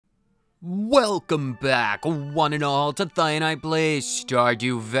Welcome back, one and all, to I Play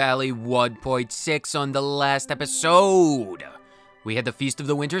Stardew Valley 1.6. On the last episode, we had the Feast of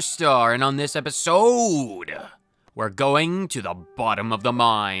the Winter Star, and on this episode, we're going to the bottom of the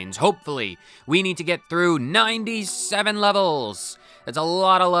mines. Hopefully, we need to get through 97 levels. That's a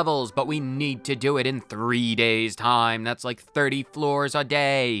lot of levels, but we need to do it in 3 days' time. That's like 30 floors a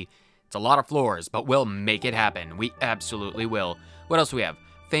day. It's a lot of floors, but we'll make it happen. We absolutely will. What else do we have?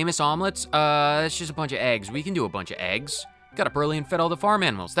 Famous omelets? That's just a bunch of eggs. We can do a bunch of eggs. Got up early and fed all the farm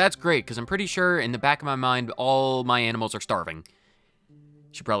animals. That's great, because I'm pretty sure in the back of my mind, all my animals are starving.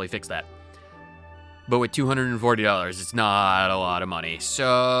 Should probably fix that. But with $240, it's not a lot of money.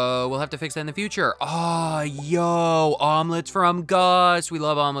 So we'll have to fix that in the future. Oh, yo, omelets from Gus. We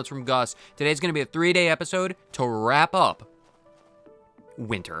love omelets from Gus. Today's going to be a 3-day episode to wrap up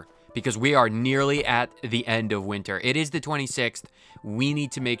winter, because we are nearly at the end of winter. It is the 26th. We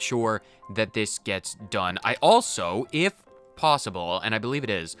need to make sure that this gets done. I also, if possible, and I believe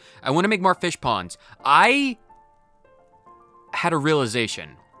it is, I want to make more fish ponds. I had a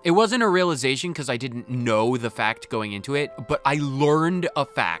realization. It wasn't a realization because I didn't know the fact going into it, but I learned a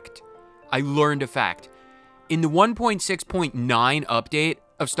fact. In the 1.6.9 update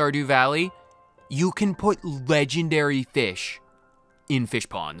of Stardew Valley, you can put legendary fish in fish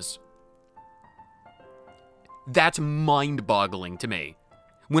ponds. That's mind-boggling to me.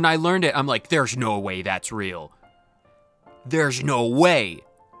 When I learned it, I'm like, there's no way that's real. There's no way.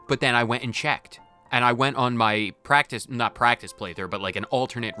 But then I went and checked. And I went on my not practice playthrough, but like an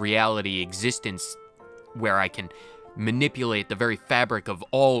alternate reality existence where I can manipulate the very fabric of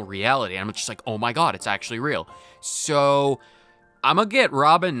all reality. And I'm just like, oh my god, it's actually real. So I'm gonna get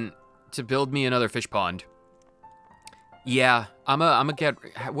Robin to build me another fish pond. Yeah, I'm gonna get,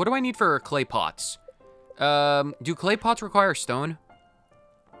 what do I need for clay pots? Do clay pots require stone?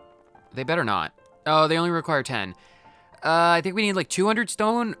 They better not. Oh, they only require 10. I think we need like 200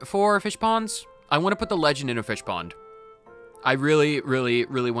 stone for fish ponds. I want to put the legend in a fish pond. I really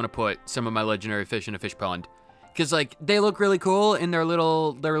want to put some of my legendary fish in a fish pond. Because, like, they look really cool in their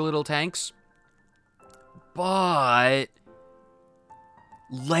little tanks. But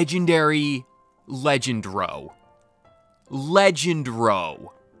legendary legend row. Legend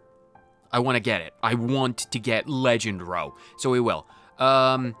row. I want to get it. I want to get legend row. So we will.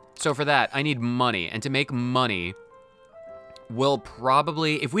 So for that, I need money. And to make money, we'll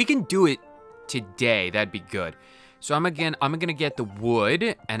probably, if we can do it today, that'd be good. So I'm gonna get the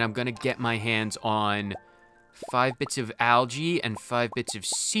wood, and I'm gonna get my hands on 5 bits of algae and 5 bits of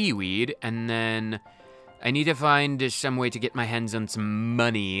seaweed, and then I need to find some way to get my hands on some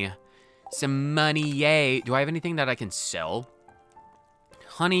money. Some money, yay. Do I have anything that I can sell?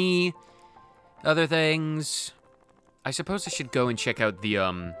 Honey, other things. I suppose I should go and check out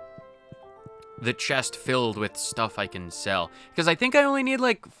the chest filled with stuff I can sell. Because I think I only need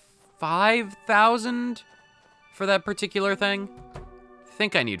like 5,000 for that particular thing. I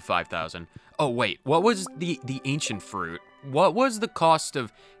think I need 5,000. Oh, wait, what was the ancient fruit? What was the cost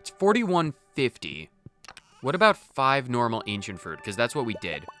of, it's 41.50. What about 5 normal ancient fruit? Because that's what we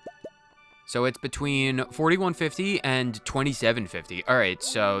did. So it's between 41.50 and 27.50. All right,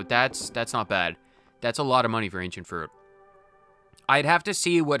 so that's not bad. That's a lot of money for ancient fruit. I'd have to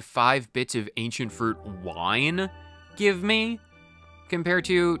see what 5 bits of ancient fruit wine give me compared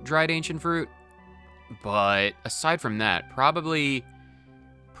to dried ancient fruit. But aside from that, probably.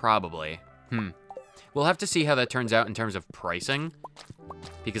 We'll have to see how that turns out in terms of pricing,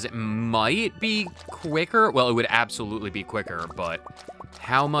 because it might be quicker. Well, it would absolutely be quicker, but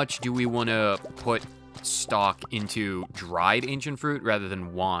how much do we want to put stock into dried ancient fruit rather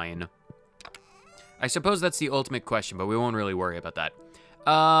than wine? I suppose that's the ultimate question, but we won't really worry about that.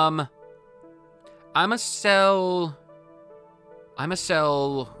 I'ma sell,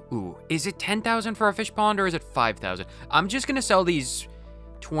 ooh, is it 10,000 for a fish pond, or is it 5,000? I'm just gonna sell these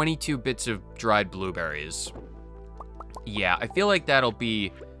 22 bits of dried blueberries. Yeah, I feel like that'll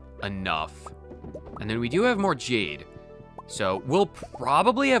be enough. And then we do have more jade. So we'll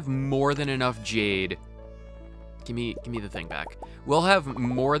probably have more than enough jade. Give me the thing back. We'll have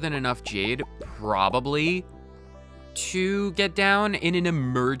more than enough jade, probably, to get down in an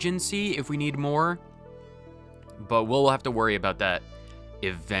emergency if we need more. But we'll have to worry about that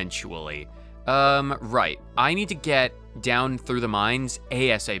eventually. Right. I need to get down through the mines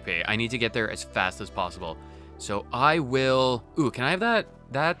ASAP. I need to get there as fast as possible. So I will... Ooh, can I have that?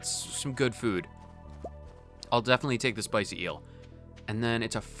 That's some good food. I'll definitely take the spicy eel. And then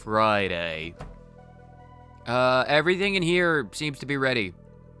it's a Friday. Everything in here seems to be ready.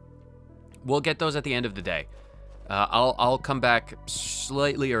 We'll get those at the end of the day. I'll come back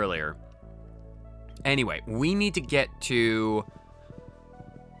slightly earlier. Anyway, we need to get to...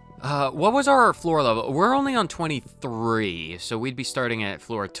 what was our floor level? We're only on 23, so we'd be starting at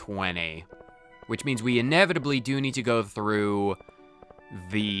floor 20. Which means we inevitably do need to go through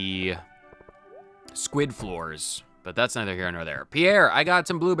the squid floors. But that's neither here nor there. Pierre, I got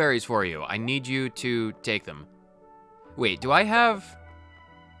some blueberries for you. I need you to take them. Wait, do I have...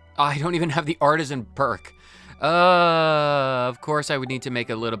 I don't even have the artisan perk. Of course I would need to make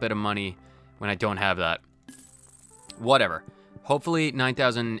a little bit of money when I don't have that. Whatever. Hopefully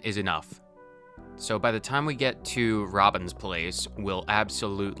 9,000 is enough. So by the time we get to Robin's place, we'll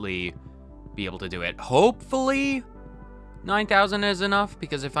absolutely be able to do it. Hopefully 9,000 is enough,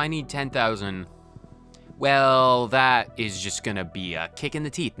 because if I need 10,000, well, that is just gonna be a kick in the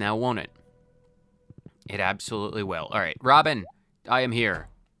teeth now, won't it? It absolutely will. All right, Robin, I am here.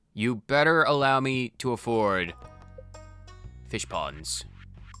 You better allow me to afford fish ponds.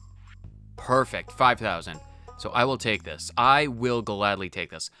 Perfect, 5,000. So I will take this. I will gladly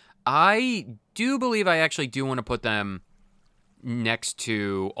take this. I do believe I actually do want to put them next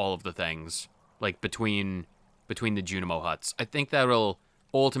to all of the things, like between the Junimo huts. I think that'll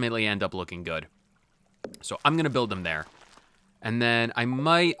ultimately end up looking good. So I'm going to build them there. And then I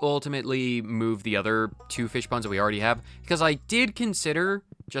might ultimately move the other 2 fish ponds that we already have, because I did consider,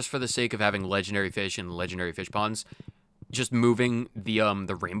 just for the sake of having legendary fish and legendary fish ponds, just moving the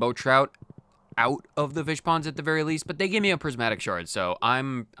rainbow trout out of the fish ponds at the very least. But they gave me a prismatic shard, so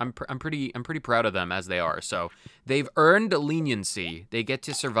I'm pretty proud of them as they are. So they've earned leniency. They get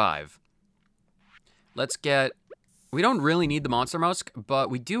to survive. Let's get... We don't really need the monster musk, but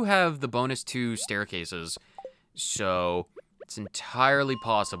we do have the bonus 2 staircases, so it's entirely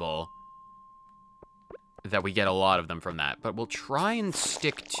possible that we get a lot of them from that. But we'll try and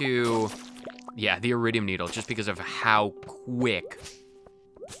stick to, yeah, the iridium needle, just because of how quick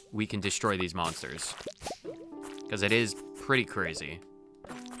we can destroy these monsters. Because it is pretty crazy.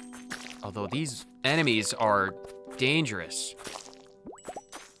 Although these enemies are dangerous.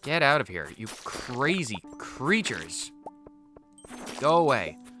 Get out of here, you crazy creatures. Go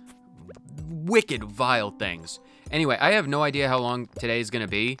away. Wicked, vile things. Anyway, I have no idea how long today is gonna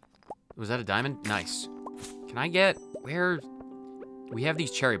be. Was that a diamond? Nice. Can I get... Where... We have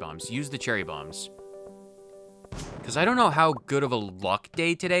these cherry bombs. Use the cherry bombs. Because I don't know how good of a luck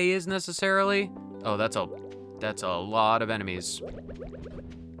day today is necessarily. Oh, that's a lot of enemies.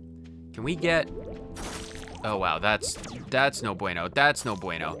 Can we get... Oh, wow, that's no bueno. That's no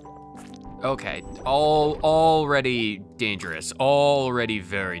bueno. Okay, already dangerous. Already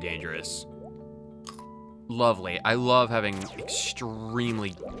very dangerous. Lovely. I love having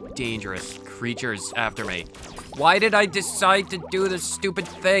extremely dangerous creatures after me. Why did I decide to do this stupid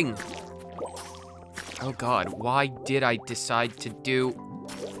thing? Oh god, why did I decide to do...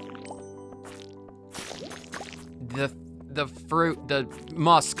 The fruit, the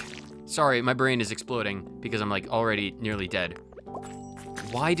musk. Sorry, my brain is exploding because I'm like already nearly dead.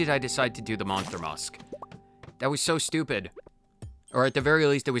 Why did I decide to do the monster musk? That was so stupid. Or at the very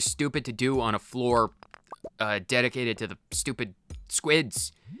least, it was stupid to do on a floor dedicated to the stupid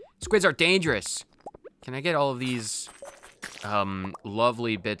squids. Squids are dangerous. Can I get all of these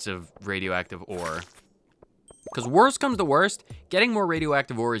lovely bits of radioactive ore? Because worst comes to worst, getting more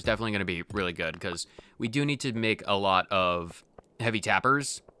radioactive ore is definitely going to be really good, because we do need to make a lot of heavy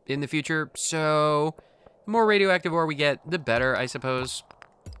tappers in the future, so the more radioactive ore we get, the better, I suppose.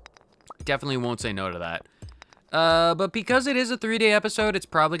 Definitely won't say no to that. But because it is a 3-day episode, it's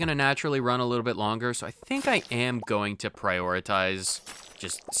probably going to naturally run a little bit longer, so I think I am going to prioritize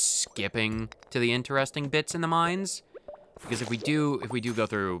just skipping to the interesting bits in the mines. Because if we do go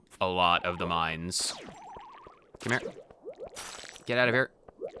through a lot of the mines... Come here. Get out of here.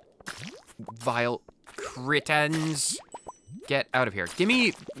 Vile critens. Get out of here.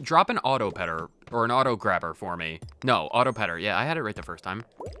 Drop an auto petter or an auto grabber for me. No, auto petter. Yeah, I had it right the first time.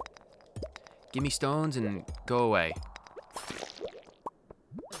 Give me stones and go away.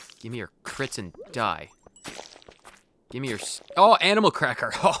 Give me your crits and die. Give me your... Oh, animal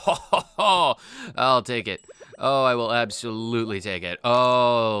cracker. I'll take it. Oh, I will absolutely take it.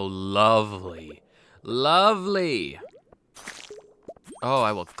 Oh, lovely. Lovely. Oh,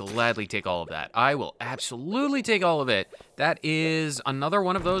 I will gladly take all of that. I will absolutely take all of it. That is another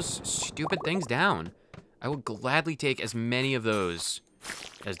one of those stupid things down. I will gladly take as many of those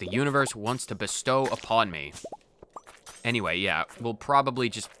as the universe wants to bestow upon me. Anyway, yeah, we'll probably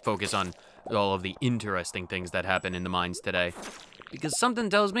just focus on all of the interesting things that happen in the mines today. Because something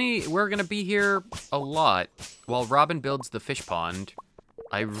tells me we're gonna be here a lot while Robin builds the fish pond.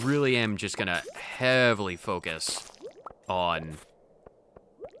 I really am just gonna heavily focus on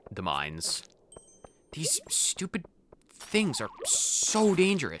the mines. These stupid things are so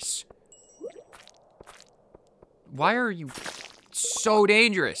dangerous. Why are you so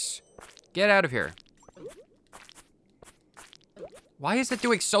dangerous? Get out of here. Why is it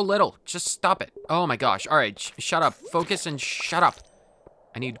doing so little? Just stop it. Oh my gosh. All right, shut up. Focus and shut up.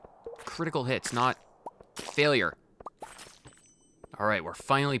 I need critical hits, not failure. All right, we're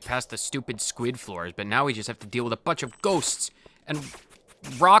finally past the stupid squid floors, but now we just have to deal with a bunch of ghosts and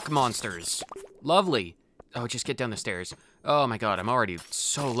rock monsters. Lovely. Oh, just get down the stairs. Oh my god, I'm already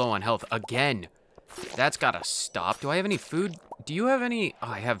so low on health again. That's gotta stop. Do I have any food? Do you have any? Oh,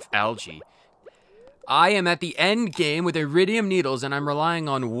 I have algae. I am at the end game with iridium needles, and I'm relying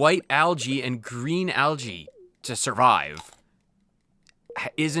on white algae and green algae to survive.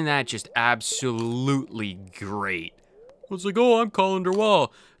 Isn't that just absolutely great? It's like, oh, I'm Collin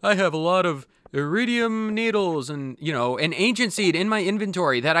Derwall. I have a lot of iridium needles and, you know, an ancient seed in my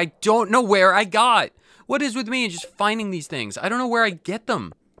inventory that I don't know where I got. What is with me and just finding these things? I don't know where I get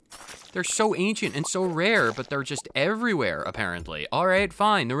them. They're so ancient and so rare, but they're just everywhere, apparently. All right,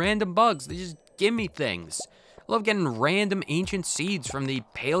 fine. The random bugs, they just give me things. I love getting random ancient seeds from the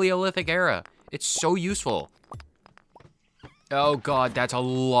Paleolithic era. It's so useful. Oh god, that's a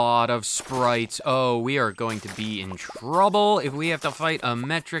lot of sprites. Oh, we are going to be in trouble if we have to fight a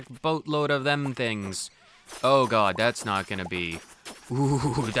metric boatload of them things. Oh god, that's not gonna be...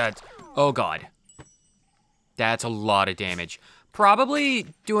 Ooh, that's... Oh god. That's a lot of damage. Probably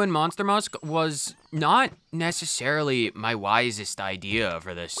doing Monster Musk was not necessarily my wisest idea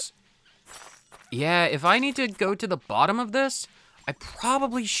for this. Yeah, if I need to go to the bottom of this, I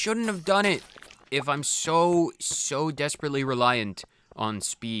probably shouldn't have done it if I'm so desperately reliant on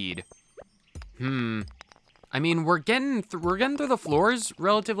speed. I mean, we're getting through the floors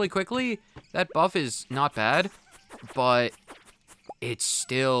relatively quickly. That buff is not bad, but it's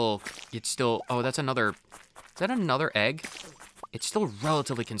still, oh, that's another, is that another egg? It's still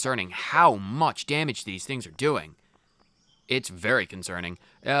relatively concerning how much damage these things are doing. It's very concerning.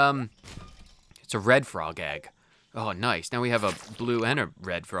 It's a red frog egg. Oh, nice. Now we have a blue and a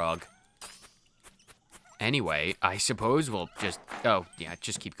red frog. Anyway, I suppose we'll just... Oh, yeah,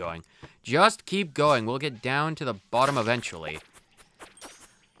 just keep going. Just keep going. We'll get down to the bottom eventually.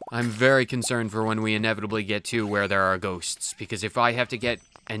 I'm very concerned for when we inevitably get to where there are ghosts, because if I have to get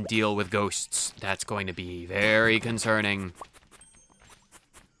and deal with ghosts, that's going to be very concerning.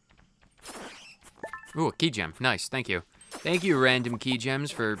 Ooh, a key gem. Nice, thank you. Thank you, random key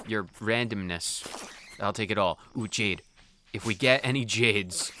gems, for your randomness. I'll take it all. Ooh, jade. If we get any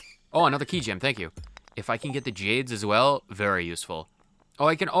jades... Oh, another key gem, thank you. If I can get the jades as well, very useful. Oh,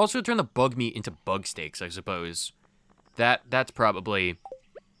 I can also turn the bug meat into bug steaks, I suppose. That's probably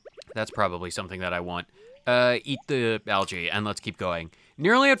something that I want. Eat the algae, and let's keep going.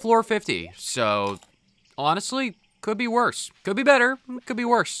 Nearly at floor 50, so honestly, could be worse. Could be better, could be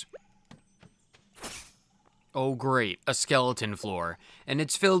worse. Oh great, a skeleton floor. And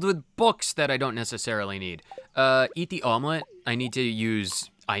it's filled with books that I don't necessarily need. Eat the omelet. I need to use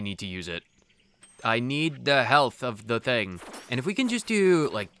it. I need the health of the thing. And if we can just do,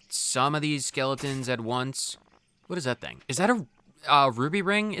 like, some of these skeletons at once. What is that thing? Is that a ruby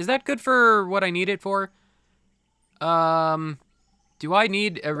ring? Is that good for what I need it for? Do I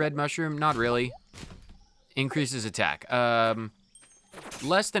need a red mushroom? Not really. Increases attack.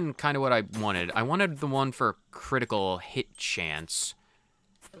 Less than kind of what I wanted. I wanted the one for critical hit chance.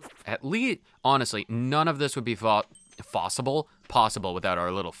 At least, honestly, none of this would be possible without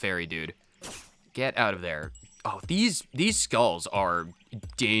our little fairy dude. Get out of there. Oh, these skulls are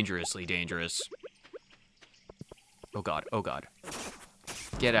dangerously dangerous. Oh god, oh god.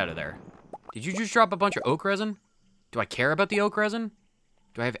 Get out of there. Did you just drop a bunch of oak resin? Do I care about the oak resin?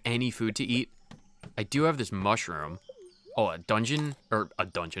 Do I have any food to eat? I do have this mushroom. Oh, a dungeon,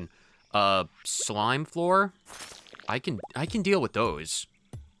 slime floor. I can deal with those.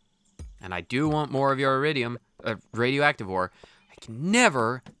 And I do want more of your iridium, radioactive ore. I can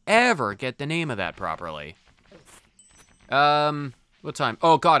never, ever get the name of that properly. What time?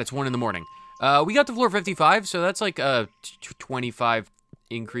 Oh god, it's 1 in the morning. We got to floor 55, so that's like a 25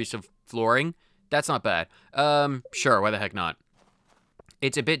 increase of flooring. That's not bad. Sure, why the heck not?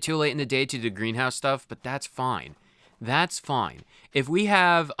 It's a bit too late in the day to do greenhouse stuff, but that's fine. That's fine. If we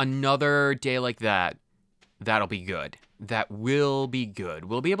have another day like that, that'll be good. That will be good.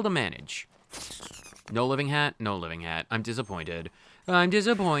 We'll be able to manage. No living hat? No living hat. I'm disappointed. I'm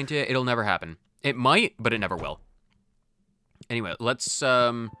disappointed. It'll never happen. It might, but it never will. Anyway, let's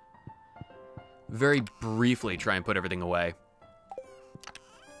very briefly try and put everything away.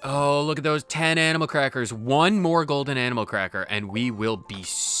 Oh, look at those 10 animal crackers. One more golden animal cracker, and we will be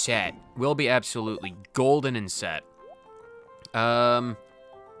set. We'll be absolutely golden and set. Yeah,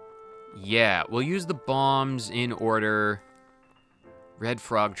 we'll use the bombs in order. Red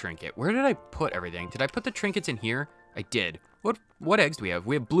frog trinket. Where did I put everything? Did I put the trinkets in here? I did. What eggs do we have?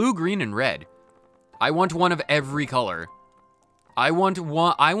 We have blue, green, and red. I want one of every color. I want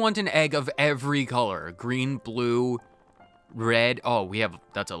an egg of every color. Green, blue, red. Oh, we have,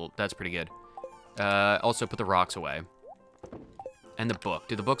 that's pretty good. Also put the rocks away. And the book.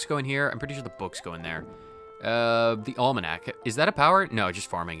 Do the books go in here? I'm pretty sure the books go in there. The almanac. Is that a power? No, just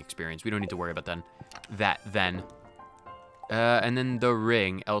farming experience. We don't need to worry about that then. And then the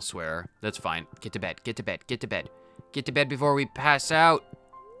ring elsewhere. That's fine. Get to bed, get to bed, get to bed. Get to bed before we pass out.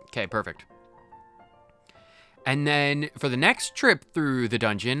 Okay, perfect. And then for the next trip through the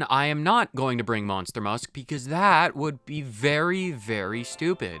dungeon, I am not going to bring Monster Musk because that would be very, very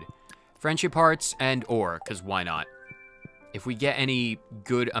stupid. Friendship hearts and ore, because why not? If we get any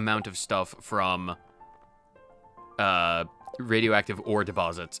good amount of stuff from radioactive ore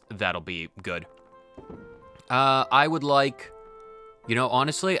deposits, that'll be good. I would like, you know,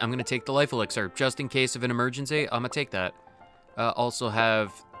 honestly, I'm going to take the life elixir just in case of an emergency. I'm going to take that. Also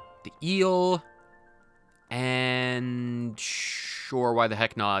have the eel and sure, why the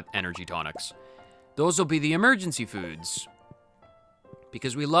heck not energy tonics. Those will be the emergency foods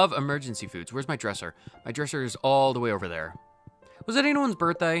because we love emergency foods. Where's my dresser? My dresser is all the way over there. Was it anyone's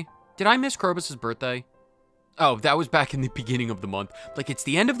birthday? Did I miss Krobus's birthday? Oh, that was back in the beginning of the month. Like, it's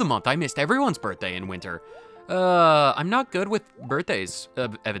the end of the month. I missed everyone's birthday in winter. I'm not good with birthdays,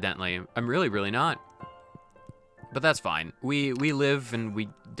 evidently. I'm really, really not. But that's fine. We live and we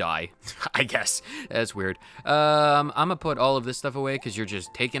die, I guess. That's weird. I'm gonna put all of this stuff away because you're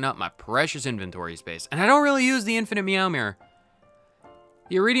just taking up my precious inventory space. And I don't really use the infinite meow mirror.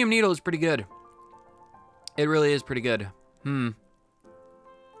 The iridium needle is pretty good. It really is pretty good.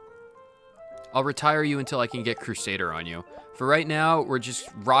 I'll retire you until I can get Crusader on you. For right now, we're just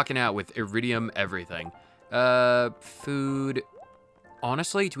rocking out with iridium everything. Food.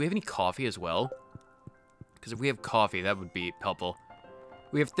 Honestly, do we have any coffee as well? Because if we have coffee, that would be helpful.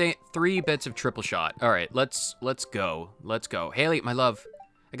 We have 3 bits of triple shot. All right, let's go. Let's go. Haley, my love.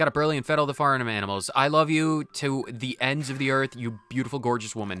 I got up early and fed all the farm animals. I love you to the ends of the earth, you beautiful,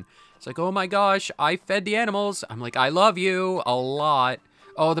 gorgeous woman. It's like, oh my gosh, I fed the animals. I'm like, I love you a lot.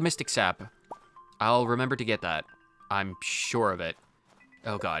 Oh, the mystic sap. I'll remember to get that. I'm sure of it.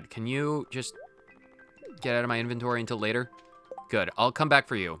 Oh God, can you just get out of my inventory until later? Good, I'll come back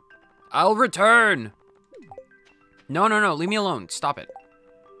for you. I'll return! No, leave me alone, stop it.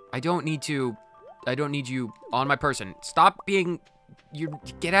 I don't need you on my person. Stop being,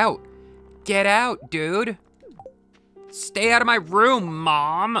 get out. Get out, dude. Stay out of my room,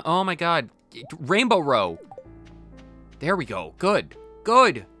 Mom. Oh my God, rainbow row. There we go, good,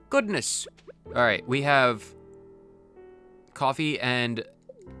 goodness. All right, we have coffee and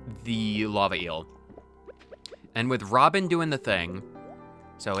the lava eel. And with Robin doing the thing,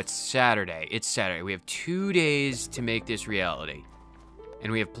 so it's Saturday. We have 2 days to make this reality.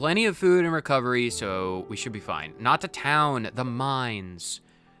 And we have plenty of food and recovery, so we should be fine. Not the town, the mines.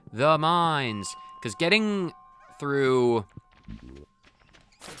 The mines. Because getting through...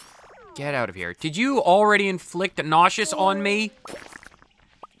 Get out of here. Did you already inflict nauseous on me?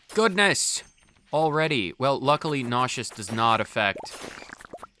 Goodness. Already. Well, luckily, nauseous does not affect...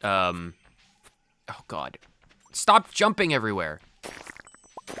 Oh, God. Stop jumping everywhere.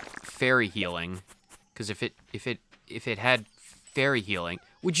 Fairy healing. Because if it had fairy healing...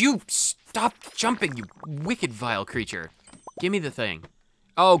 Would you stop jumping, you wicked, vile creature? Give me the thing.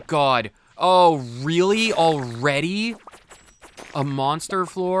 Oh, God. Oh, really? Already? A monster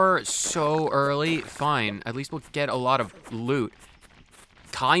floor so early? Fine. At least we'll get a lot of loot.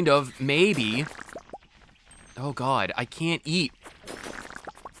 Kind of, maybe. Oh God, I can't eat.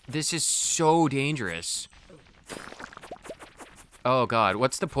 This is so dangerous. Oh God,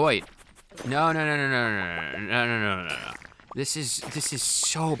 what's the point? No. This is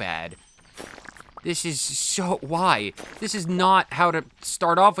so bad. This is so, why? This is not how to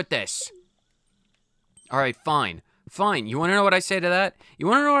start off with this. All right, fine. You wanna know what I say to that?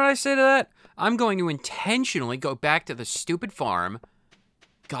 I'm going to intentionally go back to the stupid farm.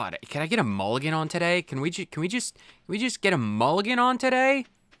 God, can I get a mulligan on today? Can we just get a mulligan on today?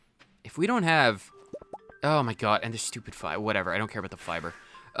 If we don't have, oh my God, and the stupid fiber, whatever, I don't care about the fiber.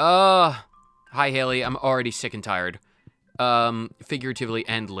 Hi Haley, I'm already sick and tired. Figuratively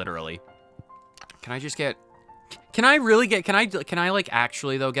and literally. Can I just get, can I like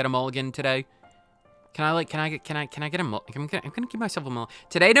actually though get a mulligan today? Can I get a I'm gonna give myself a mulligan.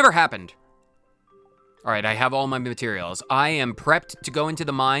 Today never happened. All right, I have all my materials. I am prepped to go into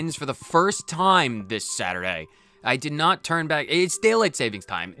the mines for the first time this Saturday. I did not turn back. It's daylight savings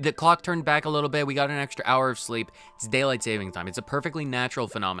time. The clock turned back a little bit. We got an extra hour of sleep. It's daylight savings time. It's a perfectly natural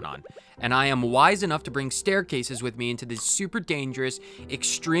phenomenon. And I am wise enough to bring staircases with me into this super dangerous,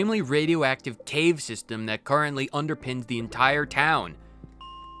 extremely radioactive cave system that currently underpins the entire town.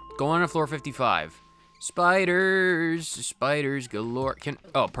 Go on to floor 55. Spiders galore.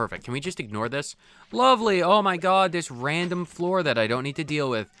 Oh, perfect. Can we just ignore this? Lovely. Oh my God, this random floor that I don't need to deal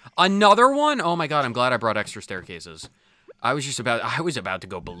with. Another one? Oh my God, I'm glad I brought extra staircases. I was about to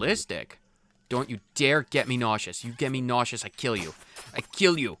go ballistic. Don't you dare get me nauseous. You get me nauseous, I kill you. I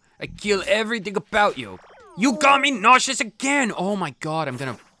kill you. I kill everything about you. You got me nauseous again. Oh my God, I'm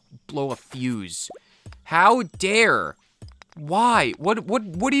gonna blow a fuse. How dare? Why? What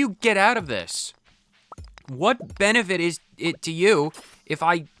do you get out of this? What benefit is it to you if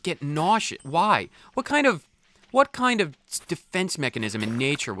I get nauseous? Why? What kind of defense mechanism in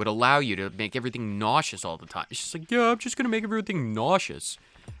nature would allow you to make everything nauseous all the time? It's just like, yeah, I'm just gonna make everything nauseous.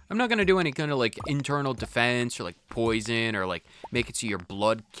 I'm not gonna do any kind of like internal defense or like poison or like make it so your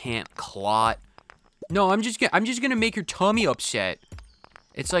blood can't clot. No, I'm just gonna make your tummy upset.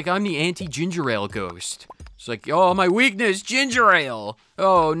 It's like I'm the anti-ginger ale ghost. It's like, oh, my weakness, ginger ale.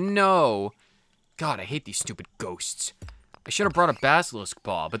 Oh no. God, I hate these stupid ghosts. I should have brought a basilisk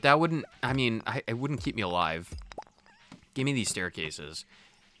paw, but that wouldn't, I mean, it wouldn't keep me alive. Give me these staircases.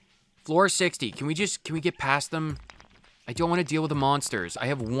 Floor 60, can we get past them? I don't want to deal with the monsters. I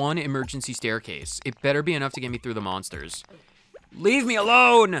have one emergency staircase. It better be enough to get me through the monsters. Leave me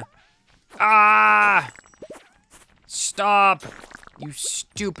alone! Ah! Stop! You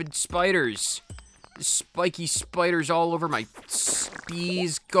stupid spiders. Spiky spiders all over my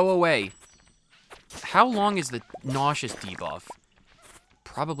spees. Go away. How long is the nauseous debuff?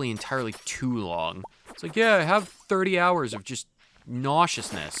 Probably entirely too long. It's like, yeah, I have 30 hours of just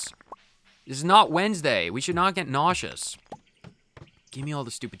nauseousness. This is not Wednesday. We should not get nauseous. Give me all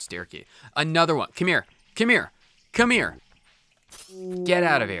the stupid staircase. Another one. Come here. Come here. Come here. Get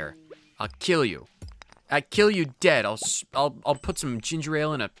out of here. I'll kill you. I kill you dead. I'll put some ginger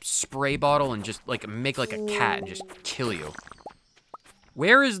ale in a spray bottle and just like make like a cat and just kill you.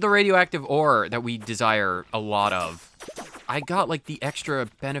 Where is the radioactive ore that we desire a lot of? I got like the extra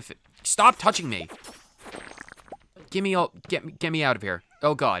benefit. Stop touching me. Get me out of here.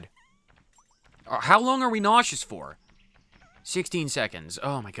 Oh God. How long are we nauseous for? 16 seconds.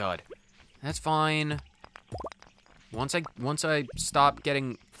 Oh my God. That's fine. Once I stop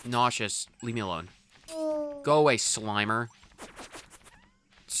getting nauseous, leave me alone. Go away, Slimer.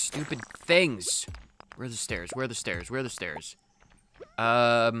 Stupid things. Where are the stairs? Where are the stairs? Where are the stairs?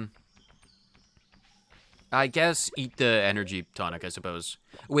 I guess eat the energy tonic, I suppose.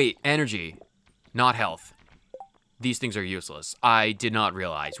 Wait, energy, not health. These things are useless. I did not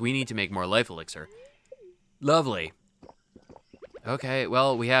realize. We need to make more life elixir. Lovely. Okay,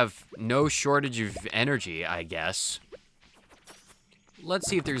 well, we have no shortage of energy, I guess. Let's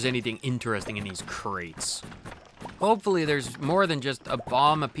see if there's anything interesting in these crates. Hopefully there's more than just a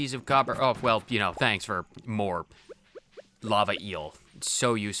bomb, a piece of copper. Oh, well, you know, thanks for more lava eel. It's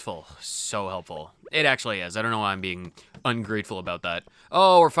so useful, so helpful. It actually is. I don't know why I'm being ungrateful about that.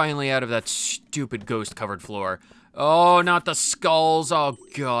 Oh, we're finally out of that stupid ghost-covered floor. Oh, not the skulls. Oh,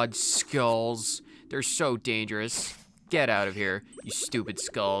 God, skulls. They're so dangerous. Get out of here, you stupid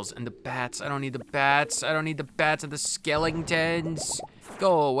skulls. And the bats. I don't need the bats. I don't need the bats and the skeletons.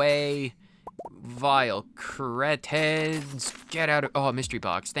 Go away. Vile cretins. Get out of... Oh, mystery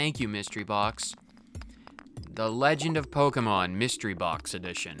box. Thank you, mystery box. The Legend of Pokemon Mystery Box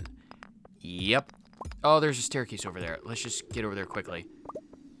Edition. Yep. Oh, there's a staircase over there. Let's just get over there quickly.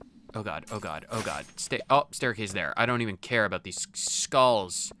 Oh God, oh God, oh God. Oh, staircase there. I don't even care about these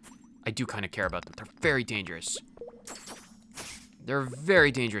skulls. I do kind of care about them. They're very dangerous. They're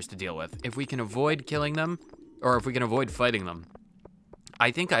very dangerous to deal with. If we can avoid killing them, or if we can avoid fighting them,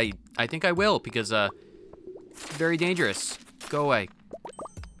 I think I will, because very dangerous. Go away.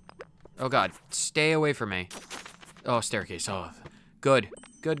 Oh God, stay away from me. Oh, staircase. Oh, good.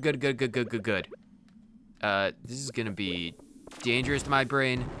 Good. This is gonna be dangerous to my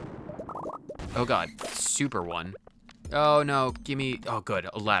brain. Oh God, super one. Oh no, give me, oh good,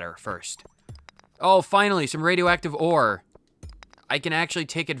 a ladder first. Oh, finally, some radioactive ore. I can actually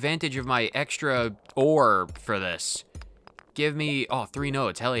take advantage of my extra ore for this. Give me, oh, 3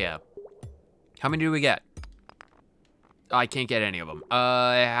 nodes, hell yeah. How many do we get? I can't get any of them.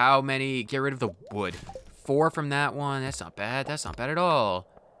 How many? Get rid of the wood. 4 from that one. That's not bad. That's not bad at all.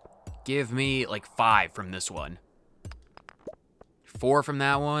 Give me like 5 from this one. 4 from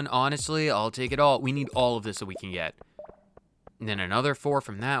that one. Honestly, I'll take it all. We need all of this that we can get. And then another 4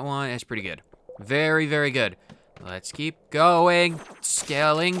 from that one. That's pretty good. Very, very good. Let's keep going.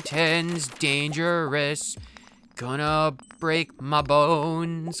 Skeletons, dangerous. Gonna break my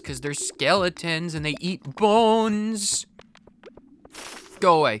bones, because they're skeletons and they eat bones.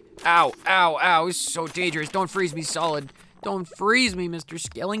 Go away. Ow, ow, ow. It's so dangerous. Don't freeze me solid. Don't freeze me, Mr.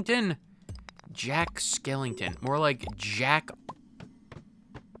 Skellington. Jack Skellington. More like Jack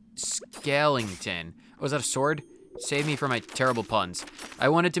Skellington. Oh, is that a sword? Save me from my terrible puns. I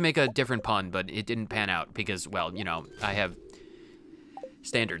wanted to make a different pun, but it didn't pan out because, well, you know, I have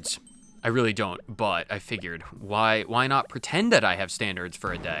standards. I really don't, but I figured, why not pretend that I have standards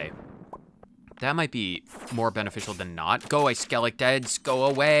for a day? That might be more beneficial than not. Go away, skeletons, go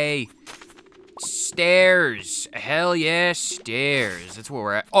away. Stairs, hell yeah, stairs. That's where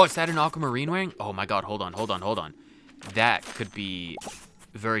we're at. Oh, is that an aquamarine wing? Oh my God, hold on. That could be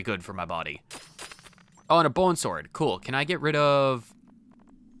very good for my body. Oh, and a bone sword, cool. Can I get rid of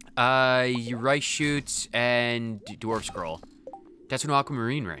rice shoots and dwarf scroll? That's an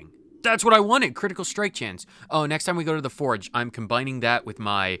aquamarine ring. That's what I wanted, critical strike chance. Oh, next time we go to the forge, I'm combining that with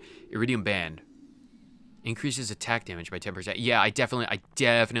my iridium band. Increases attack damage by 10%. Yeah, I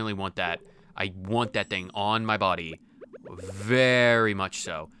definitely want that. I want that thing on my body. Very much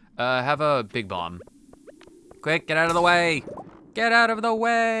so. Have a big bomb. Quick, get out of the way. Get out of the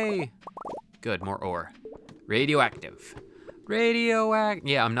way. Good, more ore. Radioactive.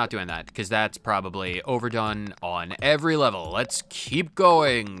 Yeah, I'm not doing that, because that's probably overdone on every level. Let's keep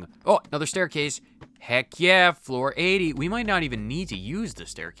going. Oh, another staircase. Heck yeah, floor 80. We might not even need to use the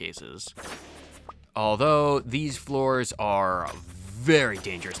staircases. Although, these floors are very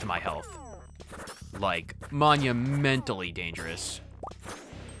dangerous to my health. Like, monumentally dangerous.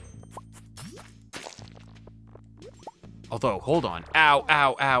 Although, hold on. Ow,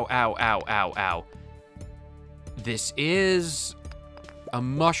 ow, ow, ow, ow, ow, ow. This is a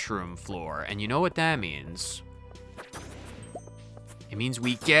mushroom floor, and you know what that means. It means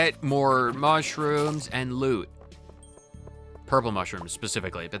we get more mushrooms and loot. Purple mushrooms,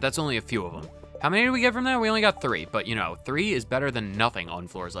 specifically, but that's only a few of them. How many did we get from that? We only got 3, but you know, 3 is better than nothing on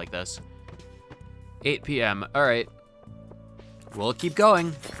floors like this. 8 p.m., all right. We'll keep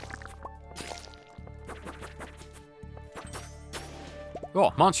going.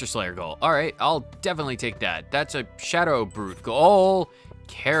 Oh, Monster Slayer goal. All right, I'll definitely take that. That's a Shadow Brute goal.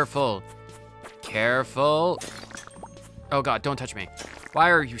 Careful. Careful. Oh God, don't touch me. Why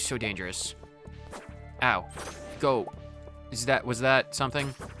are you so dangerous? Ow. Go. Was that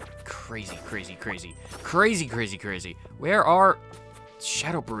something? Crazy, crazy, crazy. Crazy, crazy, crazy. Where are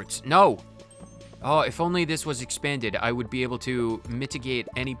Shadow Brutes? No. Oh, if only this was expanded, I would be able to mitigate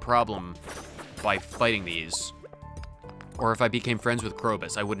any problem by fighting these. Or if I became friends with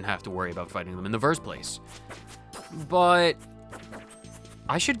Krobus, I wouldn't have to worry about fighting them in the first place. But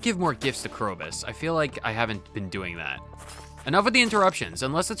I should give more gifts to Krobus. I feel like I haven't been doing that. Enough with the interruptions.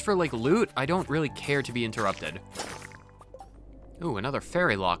 Unless it's for like loot, I don't really care to be interrupted. Ooh, another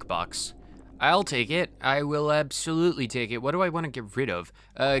fairy lockbox. I'll take it. I will absolutely take it. What do I want to get rid of?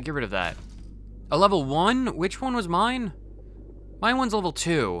 Get rid of that. A level 1? Which one was mine? Mine one's level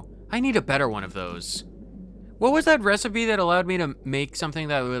 2. I need a better one of those. What was that recipe that allowed me to make something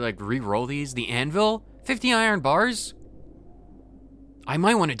that would like re-roll these? The anvil? 50 iron bars? I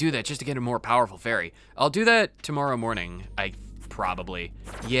might want to do that just to get a more powerful fairy. I'll do that tomorrow morning, probably.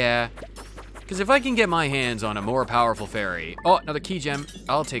 Yeah, because if I can get my hands on a more powerful fairy. Oh, another key gem.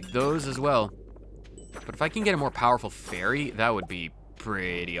 I'll take those as well. But if I can get a more powerful fairy, that would be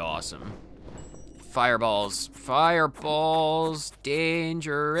pretty awesome. Fireballs. Fireballs.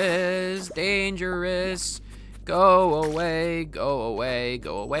 Dangerous. Dangerous. Go away. Go away.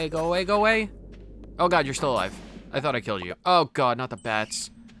 Go away. Go away. Go away. Oh God, you're still alive. I thought I killed you. Oh God, not the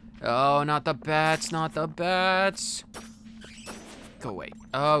bats. Oh, not the bats. Not the bats. Go away.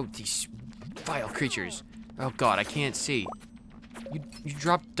 Oh, these vile creatures. Oh God, I can't see. You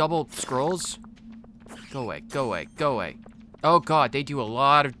dropped double scrolls? Go away. Go away. Go away. Oh God, they do a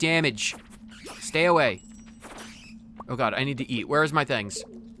lot of damage. Stay away. Oh God, I need to eat. Where's my things?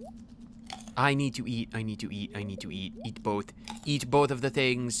 I need to eat. I need to eat. I need to eat. Eat both. Eat both of the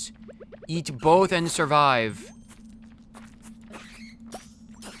things. Eat both and survive.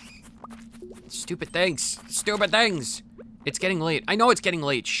 Stupid things. Stupid things. It's getting late. I know it's getting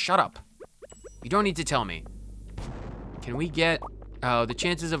late. Shut up. You don't need to tell me. Can we get... Oh, the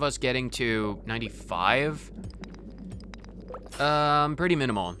chances of us getting to 95? Pretty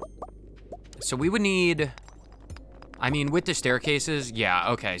minimal. So we would need I mean, with the staircases, yeah,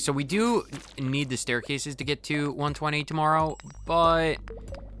 okay. So we do need the staircases to get to 120 tomorrow, but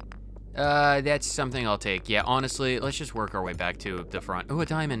that's something I'll take. Yeah, honestly, let's just work our way back to the front. Oh, a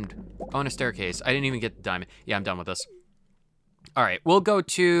diamond. Oh, and a staircase. I didn't even get the diamond. Yeah, I'm done with this. All right, we'll go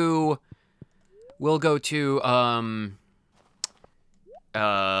to the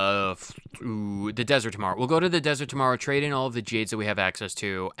desert tomorrow. We'll go to the desert tomorrow, trade in all of the jades that we have access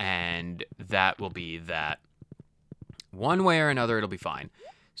to, and that will be that. One way or another, it'll be fine.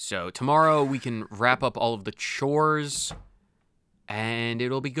 So tomorrow we can wrap up all of the chores, and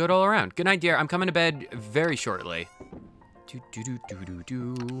it'll be good all around. Good night, dear. I'm coming to bed very shortly.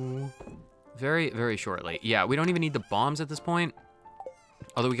 Very, very shortly. Yeah, we don't even need the bombs at this point.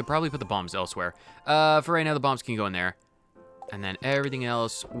 Although we could probably put the bombs elsewhere. For right now, the bombs can go in there. And then everything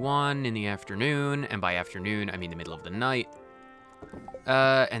else, 1 in the afternoon. And by afternoon, I mean the middle of the night.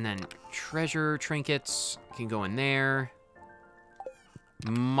 And then treasure trinkets can go in there.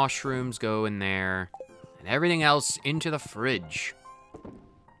 Mushrooms go in there. And everything else into the fridge.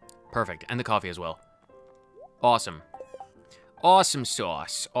 Perfect. And the coffee as well. Awesome. Awesome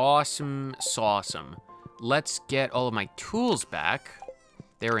sauce. Awesome sauceum. Let's get all of my tools back.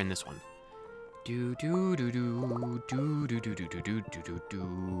 They're in this one.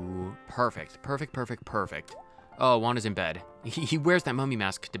 Perfect. Perfect, perfect, perfect. Oh, Wanda's in bed. He wears that mummy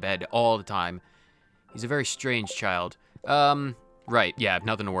mask to bed all the time. He's a very strange child. Right, yeah,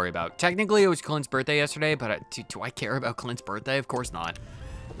 nothing to worry about. Technically, it was Clint's birthday yesterday, but do I care about Clint's birthday? Of course not.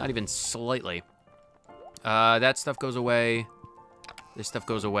 Not even slightly. That stuff goes away. This stuff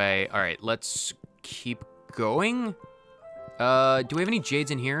goes away. All right, let's keep going. Do we have any jades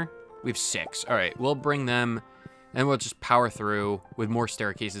in here? We have 6. All right, we'll bring them, and we'll just power through with more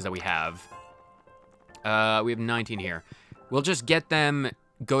staircases that we have. We have 19 here. We'll just get them,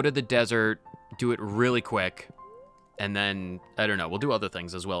 go to the desert, do it really quick, and then, I don't know, we'll do other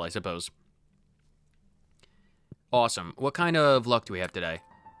things as well, I suppose. Awesome. What kind of luck do we have today?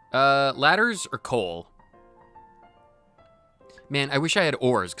 Ladders or coal? Man, I wish I had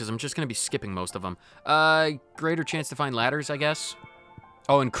ores, because I'm just going to be skipping most of them. Greater chance to find ladders, I guess.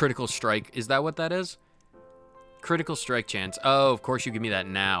 Oh, and critical strike. Is that what that is? Critical strike chance. Oh, of course you give me that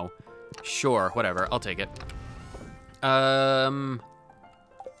now. Sure, whatever. I'll take it.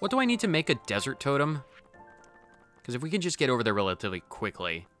 What do I need to make a desert totem? Because if we can just get over there relatively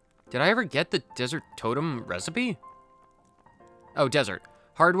quickly. Did I ever get the desert totem recipe? Oh, desert.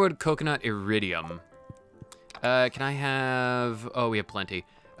 Hardwood, coconut, iridium. Can I have... Oh, we have plenty.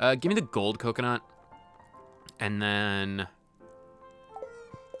 Give me the gold coconut. And then...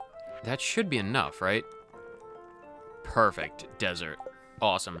 That should be enough, right? Perfect. Desert.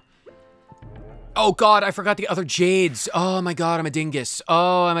 Awesome. Oh, God, I forgot the other jades. Oh, my God, I'm a dingus.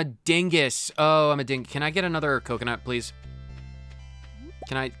 Oh, I'm a dingus. Oh, I'm a dingus. Can I get another coconut, please?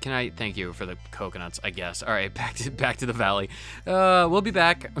 Can I thank you for the coconuts, I guess. All right, back to the valley. We'll be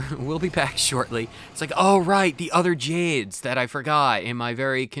back. We'll be back shortly. It's like, oh, right, the other jades that I forgot in my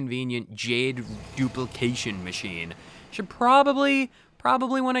very convenient jade duplication machine. Should probably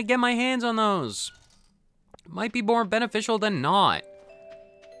want to get my hands on those. Might be more beneficial than not.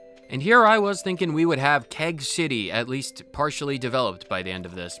 And here I was thinking we would have Keg City at least partially developed by the end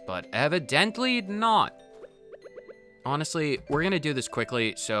of this, but evidently not. Honestly, we're gonna do this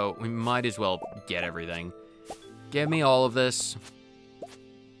quickly, so we might as well get everything. Give me all of this.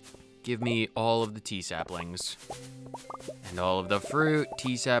 Give me all of the tea saplings. And all of the fruit,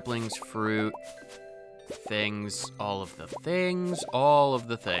 tea saplings, fruit, things, all of the things, all of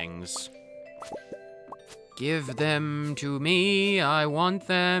the things. Give them to me, I want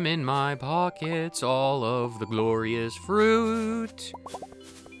them in my pockets, all of the glorious fruit.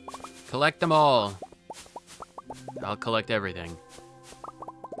 Collect them all. I'll collect everything.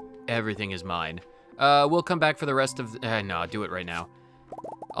 Everything is mine. We'll come back for the rest of the... no, do it right now.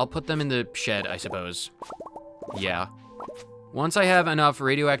 I'll put them in the shed, I suppose. Yeah. Once I have enough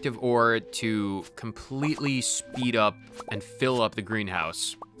radioactive ore to completely speed up and fill up the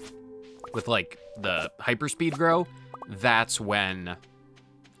greenhouse with, like, the hyperspeed grow, that's when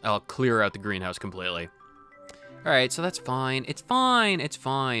I'll clear out the greenhouse completely. All right, so that's fine. It's fine. It's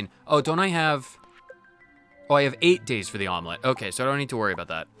fine. Oh, don't I have... Oh, I have 8 days for the omelet. Okay, so I don't need to worry about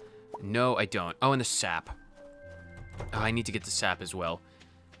that. No, I don't. Oh, and the sap. Oh, I need to get the sap as well.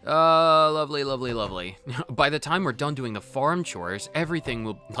 Lovely, lovely, lovely. By the time we're done doing the farm chores, everything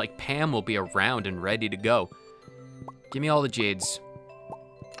will, like, Pam will be around and ready to go. Give me all the jades.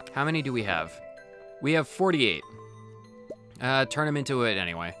 How many do we have? We have 48. Turn them into it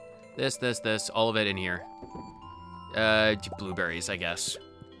anyway. This, all of it in here. Blueberries, I guess.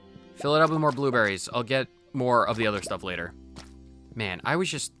 Fill it up with more blueberries. I'll get more of the other stuff later. Man, I want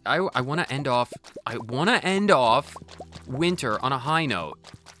to end off winter on a high note.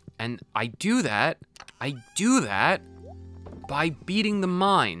 And I do that by beating the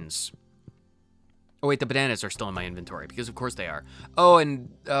mines. Oh wait, the bananas are still in my inventory, because of course they are. Oh, and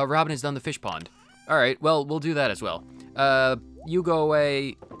Robin has done the fish pond. All right, well, we'll do that as well. You go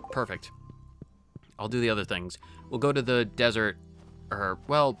away. Perfect. I'll do the other things. We'll go to the desert, or,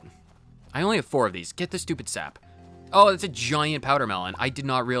 well, I only have 4 of these. Get the stupid sap. Oh, it's a giant powder melon. I did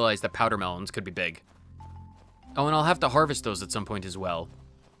not realize that powder melons could be big. Oh, and I'll have to harvest those at some point as well.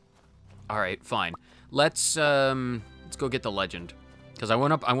 All right, fine. Let's go get the legend, because I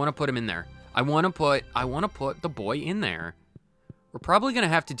want to put him in there. I want to put the boy in there. We're probably gonna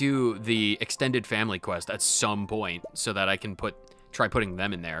have to do the extended family quest at some point so that I can try putting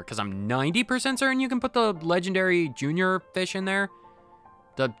them in there, because I'm 90% certain you can put the legendary junior fish in there.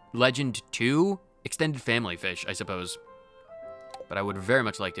 The legend 2 extended family fish, I suppose. But I would very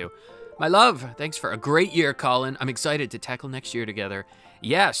much like to. My love, thanks for a great year, Collin. I'm excited to tackle next year together.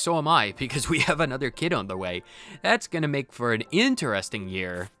 Yeah, so am I, because we have another kid on the way. That's gonna make for an interesting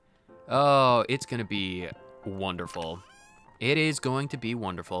year. Oh, it's gonna be wonderful. It is going to be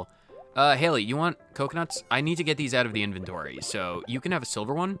wonderful. Haley, you want coconuts? I need to get these out of the inventory, so you can have a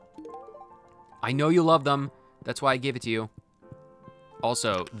silver one. I know you love them. That's why I gave it to you.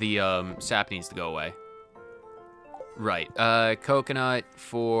 Also, the sap needs to go away. Right, coconut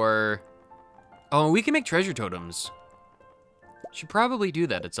for... Oh, we can make treasure totems. Should probably do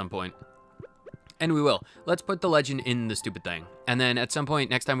that at some point. And we will. Let's put the legend in the stupid thing. And then at some point,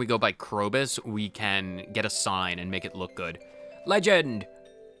 next time we go by Krobus, we can get a sign and make it look good. Legend!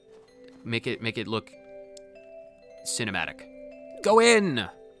 Make it look cinematic. Go in!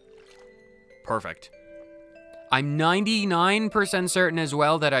 Perfect. I'm 99% certain as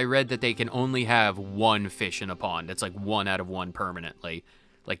well that I read that they can only have 1 fish in a pond. It's like 1 out of 1 permanently.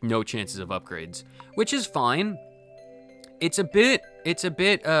 Like no chances of upgrades, which is fine. It's a bit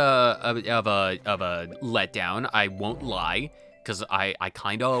of a letdown, I won't lie, because I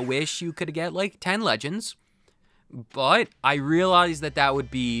kind of wish you could get like 10 legends, but I realize that would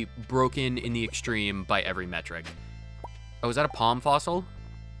be broken in the extreme by every metric. Oh, is that a palm fossil?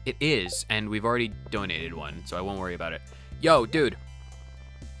 It is, and we've already donated one, so I won't worry about it. Yo, dude,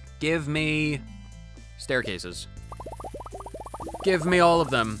 give me staircases. Give me all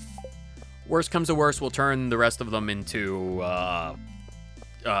of them. Worst comes to worst, we'll turn the rest of them into, we'll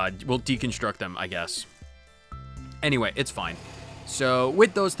deconstruct them, I guess. Anyway, it's fine. So,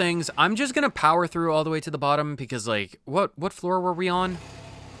 with those things, I'm just gonna power through all the way to the bottom, because, like, what floor were we on?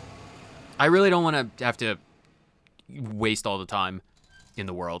 I really don't want to have to waste all the time in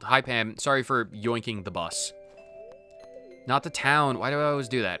the world. Hi, Pam. Sorry for yoinking the bus. Not the town. Why do I always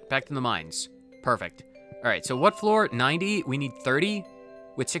do that? Back to the mines. Perfect. All right, so what floor? 90? We need 30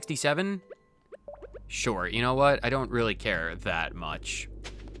 with 67? Sure, you know what? I don't really care that much.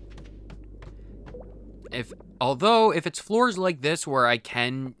 Although, if it's floors like this where I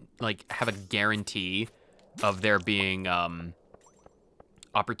can, like, have a guarantee of there being,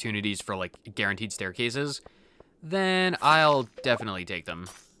 opportunities for, like, guaranteed staircases, then I'll definitely take them.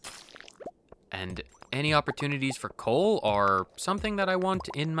 And any opportunities for coal are something that I want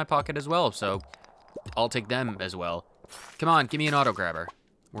in my pocket as well, so I'll take them as well. Come on, give me an auto grabber.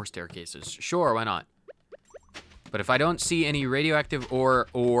 More staircases. Sure, why not? But if I don't see any radioactive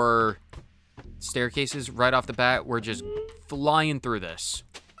or staircases right off the bat, we're just flying through this.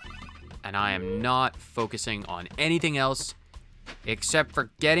 And I am not focusing on anything else except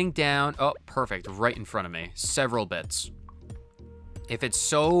for getting down. Oh, perfect. Right in front of me. Several bits. If it's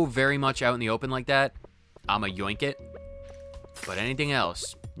so very much out in the open like that, I'ma yoink it. But anything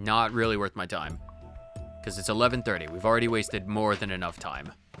else, not really worth my time. Because it's 11:30. We've already wasted more than enough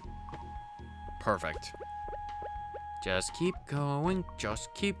time. Perfect. Just keep going.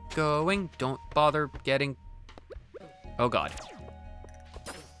 Just keep going. Don't bother getting... Oh, God.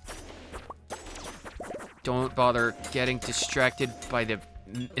 Don't bother getting distracted by the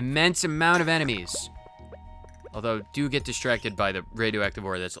immense amount of enemies. Although, do get distracted by the radioactive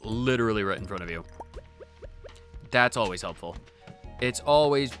ore that's literally right in front of you. That's always helpful. It's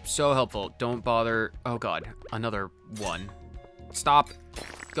always so helpful. Don't bother... Oh, God. Another one. Stop.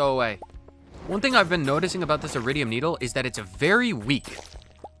 Go away. One thing I've been noticing about this iridium needle is that it's very weak.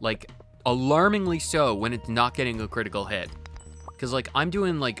 Like, alarmingly so when it's not getting a critical hit. Because, like, I'm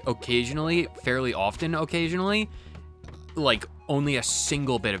doing, like, occasionally, fairly often occasionally, like, only a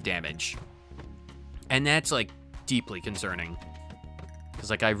single bit of damage. And that's, like, deeply concerning.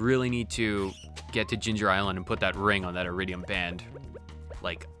 Because, like, I really need to get to Ginger Island and put that ring on that iridium band.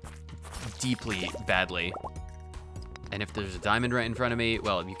 Like, deeply badly. And if there's a diamond right in front of me,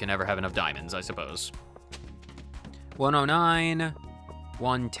 well, you can never have enough diamonds, I suppose. 109,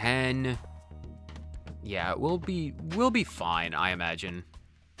 110. Yeah, we'll be fine, I imagine.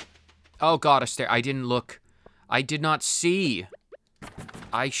 Oh god, a stair. I didn't look. I did not see.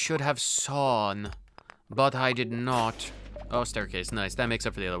 I should have sawn, but I did not. Oh, staircase, nice. That makes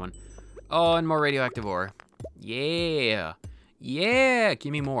up for the other one. Oh, and more radioactive ore. Yeah. Yeah,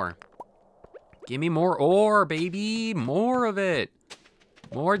 give me more. Give me more ore, baby. More of it.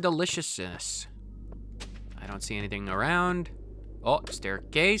 More deliciousness. I don't see anything around. Oh,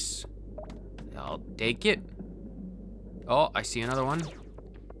 staircase. I'll take it. Oh, I see another one.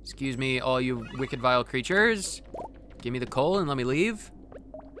 Excuse me, all you wicked, vile creatures. Give me the coal and let me leave.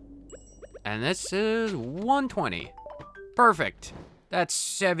 And this is 120. Perfect. That's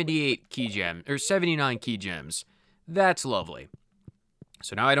 78 key gems, or 79 key gems. That's lovely.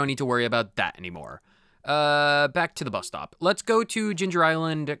 So now I don't need to worry about that anymore. Back to the bus stop. Let's go to Ginger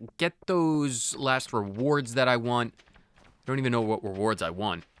Island, get those last rewards that I want. I don't even know what rewards I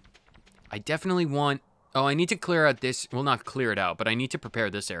want. I definitely want... Oh, I need to clear out this... Well, not clear it out, but I need to prepare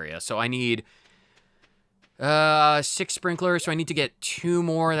this area. So I need 6 sprinklers, so I need to get 2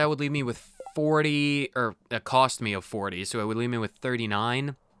 more. That would leave me with 40, or that cost me of 40, so it would leave me with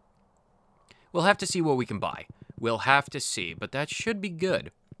 39. We'll have to see what we can buy. We'll have to see, but that should be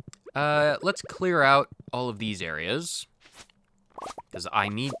good. Let's clear out all of these areas, because I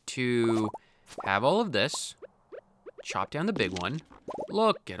need to have all of this. Chop down the big one.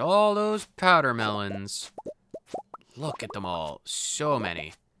 Look at all those powder melons. Look at them all. So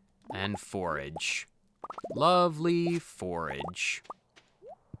many. And forage. Lovely forage.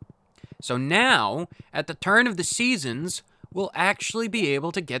 So now, at the turn of the seasons, we'll actually be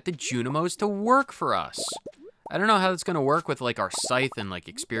able to get the Junimos to work for us. I don't know how that's going to work with, like, our scythe and, like,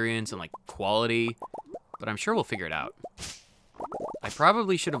 experience and, like, quality, but I'm sure we'll figure it out. I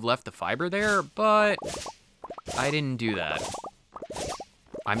probably should have left the fiber there, but I didn't do that.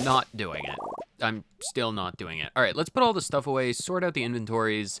 I'm not doing it. I'm still not doing it. All right, let's put all the stuff away, sort out the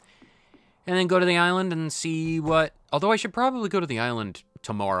inventories, and then go to the island and see what... Although I should probably go to the island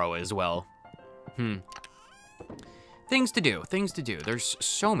tomorrow as well. Things to do, things to do. There's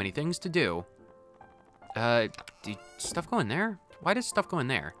so many things to do. Did stuff go in there? Why does stuff go in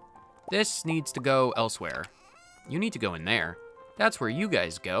there? This needs to go elsewhere. You need to go in there. That's where you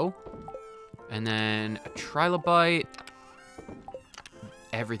guys go. And then a trilobite.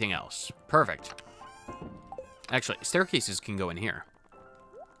 Everything else. Perfect. Actually, staircases can go in here.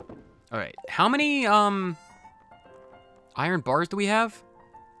 All right. How many iron bars do we have?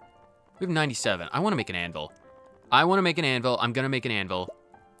 We have 97. I want to make an anvil. I want to make an anvil. I'm going to make an anvil.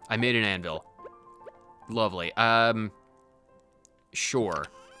 I made an anvil. Lovely. Sure.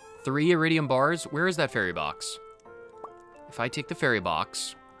 3 iridium bars. Where is that fairy box? If I take the fairy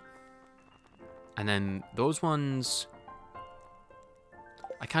box, and then those ones,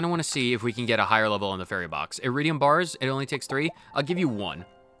 I kind of want to see if we can get a higher level on the fairy box. Iridium bars, it only takes 3. I'll give you 1.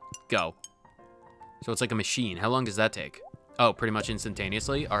 Go. So it's like a machine. How long does that take? Oh, pretty much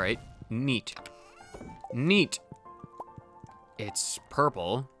instantaneously. All right. Neat. Neat. It's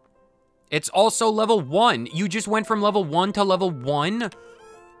purple. It's also level 1. You just went from level 1 to level 1?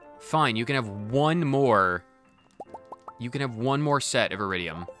 Fine, you can have 1 more. You can have 1 more set of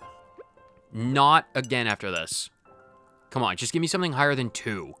iridium. Not again after this. Come on, just give me something higher than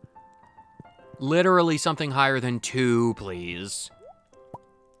 2. Literally something higher than 2, please.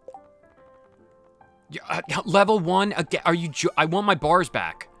 Level 1 again? Are you? I want my bars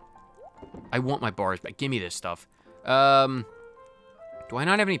back. I want my bars back. Give me this stuff. Do I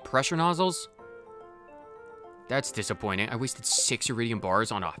not have any pressure nozzles? That's disappointing. I wasted 6 iridium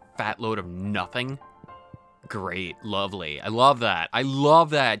bars on a fat load of nothing. Great, lovely. I love that. I love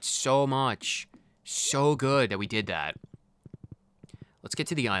that so much. So good that we did that. Let's get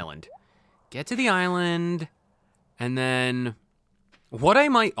to the island. Get to the island, and then what I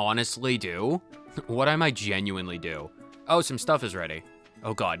might honestly do, what I might genuinely do. Oh, some stuff is ready.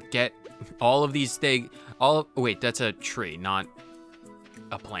 Oh God, get all of these things. Wait, that's a tree, not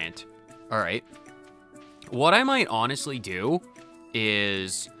a plant. All right. What I might honestly do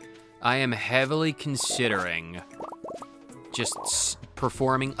is I am heavily considering just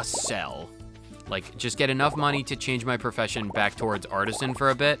performing a sell. Like, just get enough money to change my profession back towards artisan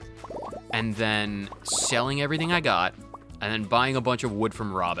for a bit, and then selling everything I got, and then buying a bunch of wood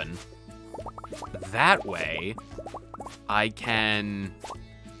from Robin. That way, I can,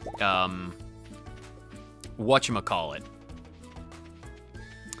 whatchamacallit,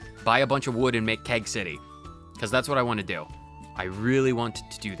 buy a bunch of wood and make Keg City, because that's what I want to do. I really wanted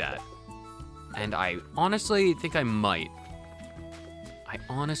to do that. And I honestly think I might.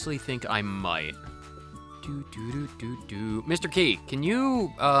 Mr. Key, can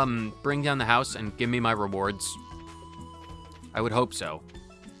you bring down the house and give me my rewards? I would hope so.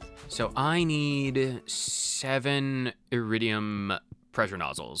 So I need 7 iridium pressure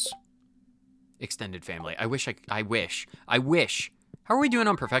nozzles. Extended family. I wish. How are we doing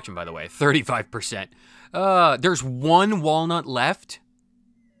on perfection, by the way? 35%. There's 1 walnut left.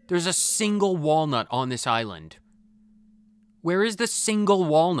 There's a single walnut on this island. Where is the single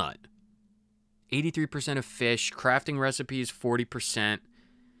walnut? 83% of fish. Crafting recipes, 40%.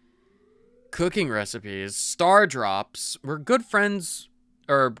 Cooking recipes. Star drops. We're good friends,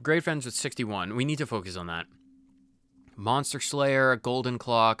 or great friends with 61. We need to focus on that. Monster Slayer, Golden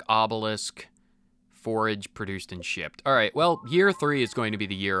Clock, Obelisk, Forage produced and shipped. All right, well, year 3 is going to be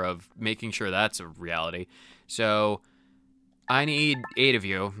the year of making sure that's a reality. So I need 8 of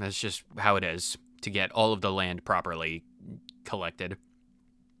you. That's just how it is to get all of the land properly collected.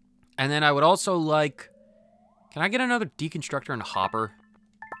 And then I would also like... Can I get another deconstructor and a hopper?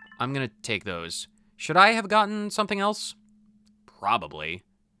 I'm going to take those. Should I have gotten something else? Probably.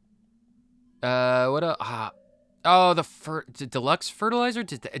 Oh, the deluxe fertilizer?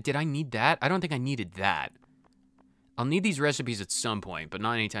 Did I need that? I don't think I needed that. I'll need these recipes at some point, but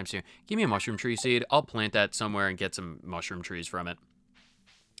not anytime soon. Give me a mushroom tree seed. I'll plant that somewhere and get some mushroom trees from it.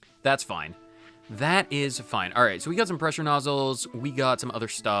 That's fine. That is fine. All right, so we got some pressure nozzles. We got some other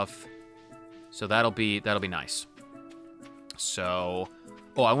stuff. So that'll be nice. So,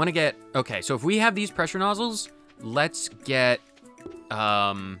 oh, I want to get... Okay, so if we have these pressure nozzles, let's get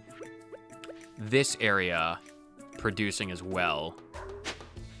this area producing as well.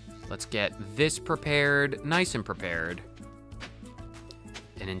 Let's get this prepared, nice and prepared.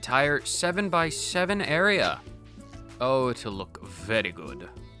 An entire 7x7 area. Oh, it'll look very good.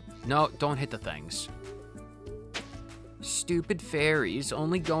 No, don't hit the things. Stupid fairies,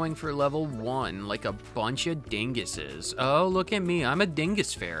 only going for level 1, like a bunch of dinguses. Oh, look at me, I'm a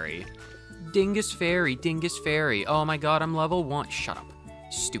dingus fairy. Dingus fairy, dingus fairy. Oh my god, I'm level 1. Shut up,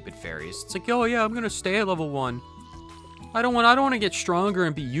 stupid fairies. It's like, oh yeah, I'm gonna stay at level 1. I don't want to get stronger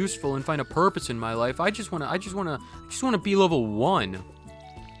and be useful and find a purpose in my life. I just want to be level 1.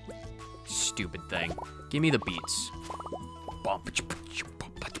 Stupid thing. Give me the beats.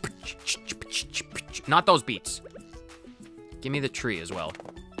 Not those beats. Give me the tree as well.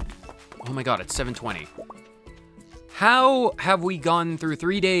 Oh my god, it's 7:20. How have we gone through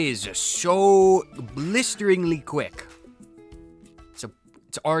 3 days so blisteringly quick?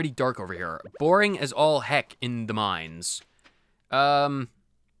 It's already dark over here. Boring as all heck in the mines. Where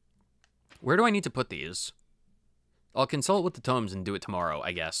do I need to put these? I'll consult with the Tums and do it tomorrow,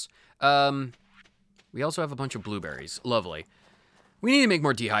 I guess. We also have a bunch of blueberries. Lovely. We need to make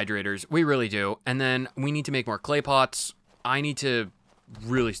more dehydrators. We really do. And then we need to make more clay pots. I need to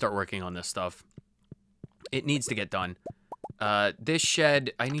really start working on this stuff. It needs to get done. This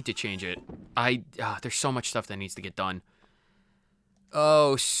shed, I need to change it. There's so much stuff that needs to get done.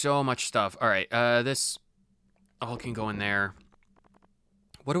 Oh, so much stuff. All right, this all can go in there.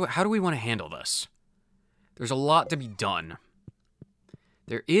 How do we want to handle this? There's a lot to be done.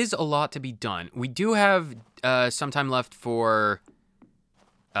 There is a lot to be done. We do have some time left for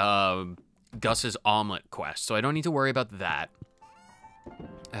Gus's omelet quest, so I don't need to worry about that.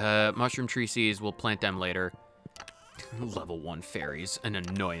 Mushroom tree seeds, we'll plant them later. Level 1 fairies, an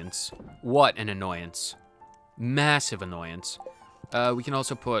annoyance. What an annoyance. Massive annoyance. We can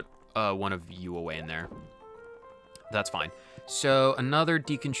also put one of you away in there. That's fine. So another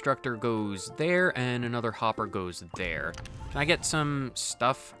deconstructor goes there, and another hopper goes there. Can I get some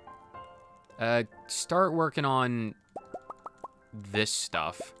stuff? Start working on this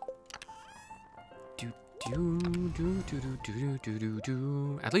stuff.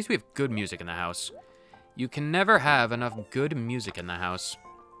 At least we have good music in the house. You can never have enough good music in the house.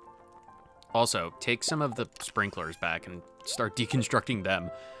 Also, take some of the sprinklers back and start deconstructing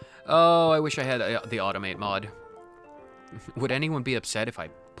them. Oh, I wish I had the automate mod. Would anyone be upset if I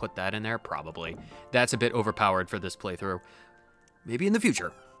put that in there? Probably. That's a bit overpowered for this playthrough. Maybe in the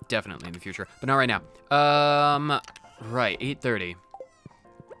future. Definitely in the future. But not right now. Right, 8:30.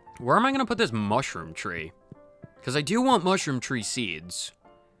 Where am I going to put this mushroom tree? Because I do want mushroom tree seeds.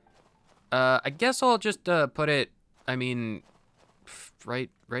 I guess I'll just put it, I mean, right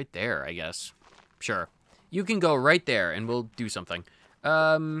there, I guess. Sure. You can go right there, and we'll do something.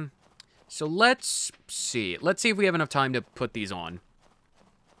 So let's see. Let's see if we have enough time to put these on.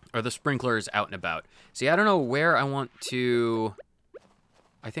 Or the sprinklers out and about. See, I don't know where I want to...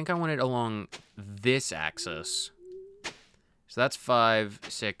 I think I want it along this axis. So that's 5,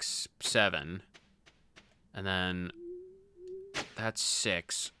 6, 7. And then that's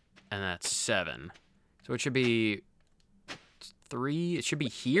 6. And that's 7. So it should be 3. It should be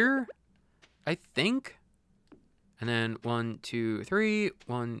here, I think. And then 1, 2, 3.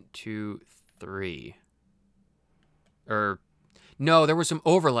 1, 2, 3. Or, no, there was some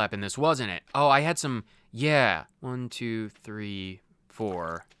overlap in this, wasn't it? Oh, I had some, yeah. 1, 2, 3,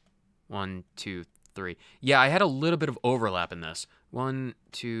 4. 1, 2, 3. Yeah, I had a little bit of overlap in this. 1,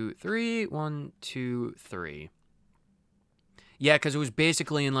 2, 3. 1, 2, 3. Yeah, because it was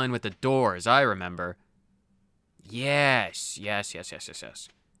basically in line with the doors, I remember. Yes.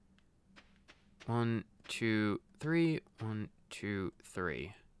 1, 2, 3. 1, 2,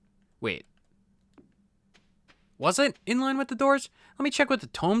 3. Wait. Was it in line with the doors? Let me check with the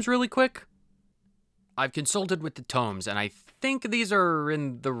tomes really quick. I've consulted with the tomes, and I think these are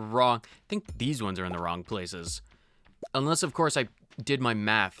in the wrong... I think these ones are in the wrong places. Unless, of course, I did my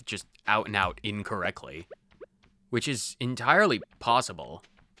math just out and out incorrectly. Which is entirely possible.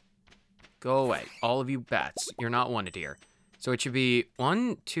 Go away, all of you bats. You're not wanted here. So it should be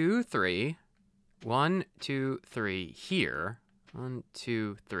 1, 2, 3. 1, 2, 3 here. 1,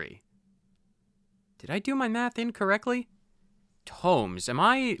 2, 3. Did I do my math incorrectly? Tomes. Am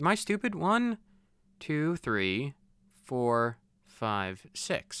I stupid? 1, 2, 3, 4, 5,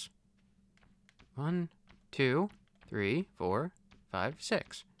 6. 1, 2, 3, 4, 5,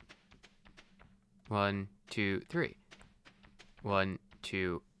 6. 1, 2, 3. 1,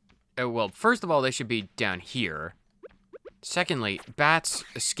 2. Oh, well, first of all, they should be down here. Secondly, bats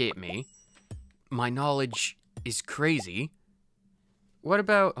escape me. My knowledge is crazy. What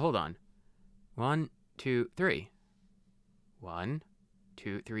about, hold on. 1, 2, 3. 1,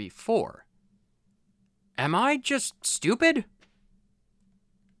 2, 3, 4. Am I just stupid?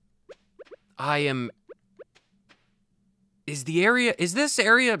 I am... Is this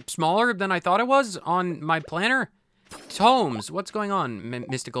area smaller than I thought it was on my planner? Tomes, what's going on,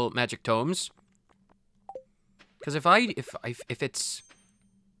 mystical magic tomes? Because if it's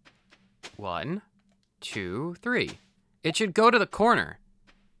 1, 2, 3, it should go to the corner.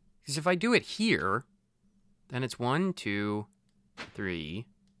 Because if I do it here, then it's 1, 2, 3,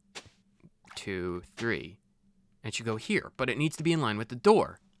 2, 3. It should go here, but it needs to be in line with the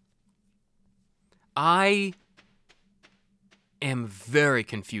door. I am very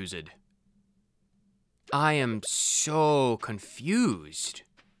confused. I am so confused.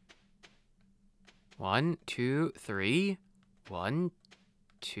 1, 2, 3. 1,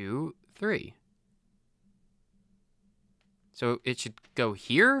 2, 3. So it should go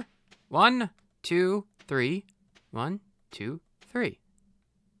here. 1, 2, 3. 1, 2, 3.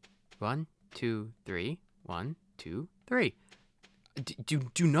 1, 2, 3. 1, 2, 3.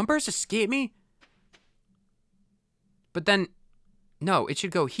 Do numbers escape me? But then, no, it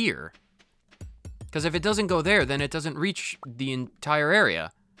should go here. Because if it doesn't go there, then it doesn't reach the entire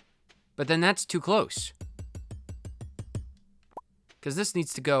area. But then that's too close. Because this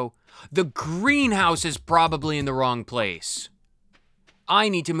needs to go... The greenhouse is probably in the wrong place. I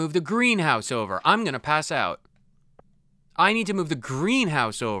need to move the greenhouse over. I'm going to pass out. I need to move the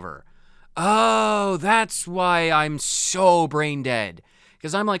greenhouse over. Oh, that's why I'm so brain dead.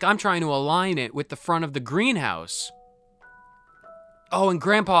 Because I'm trying to align it with the front of the greenhouse. Oh, and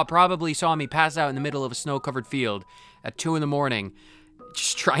Grandpa probably saw me pass out in the middle of a snow-covered field at 2 in the morning,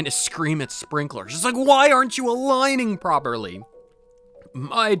 just trying to scream at sprinklers. Just like, why aren't you aligning properly?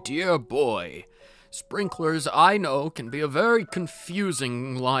 My dear boy, sprinklers, I know, can be a very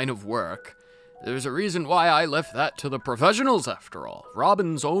confusing line of work. There's a reason why I left that to the professionals, after all.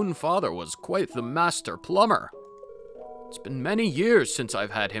 Robin's own father was quite the master plumber. It's been many years since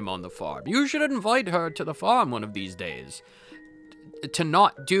I've had him on the farm. You should invite her to the farm one of these days. To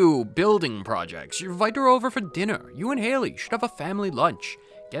not do building projects. You invite her over for dinner. You and Haley should have a family lunch.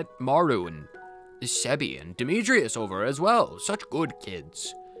 Get Maru and Sebi and Demetrius over as well. Such good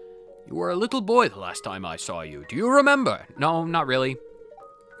kids. You were a little boy the last time I saw you. Do you remember? No, not really.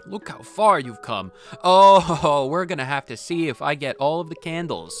 Look how far you've come. Oh, we're gonna have to see if I get all of the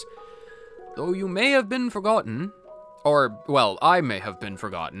candles. Though you may have been forgotten. Or, well, I may have been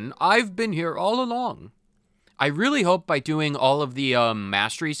forgotten. I've been here all along. I really hope by doing all of the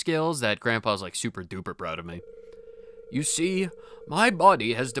mastery skills that Grandpa's like super duper proud of me. You see, my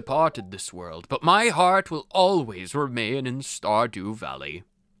body has departed this world, but my heart will always remain in Stardew Valley.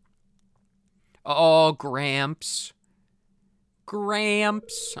 Oh, Gramps.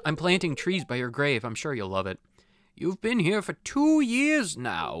 Gramps. I'm planting trees by your grave. I'm sure you'll love it. You've been here for 2 years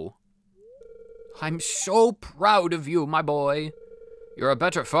now. I'm so proud of you, my boy. You're a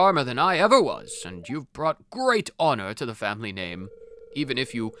better farmer than I ever was, and you've brought great honor to the family name, even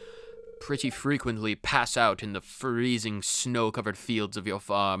if you pretty frequently pass out in the freezing snow-covered fields of your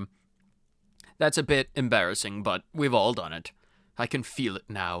farm. That's a bit embarrassing, but we've all done it. I can feel it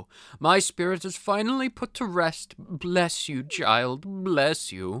now. My spirit is finally put to rest. Bless you, child.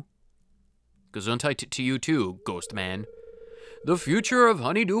 Bless you. Gesundheit to you too, Ghost Man. The future of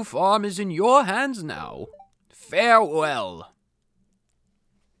Honeydew Farm is in your hands now. Farewell.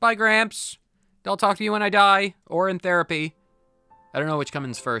 Bye, Gramps. I'll talk to you when I die, or in therapy. I don't know which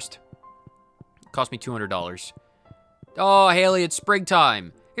comes first. It cost me $200. Oh, Haley, it's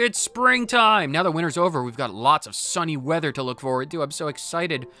springtime. It's springtime! Now the winter's over, we've got lots of sunny weather to look forward to. I'm so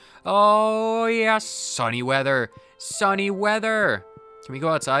excited. Oh, yes, sunny weather. Sunny weather. Can we go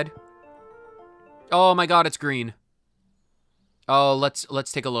outside? Oh my god, it's green. Oh,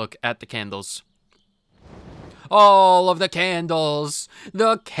 let's take a look at the candles. All of the candles.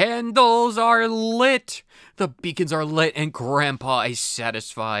 The candles are lit. The beacons are lit and Grandpa is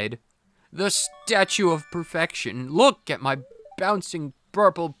satisfied. The statue of perfection. Look at my bouncing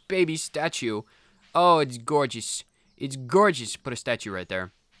purple baby statue. Oh, it's gorgeous. It's gorgeous. Put a statue right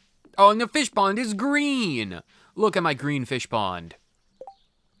there. Oh, and the fish pond is green. Look at my green fish pond.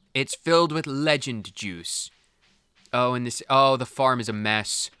 It's filled with legend juice. Oh, and this, oh, the farm is a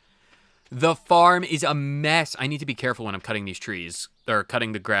mess. The farm is a mess. I need to be careful when I'm cutting these trees, or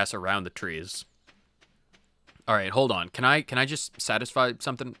cutting the grass around the trees. All right, hold on. Can I just satisfy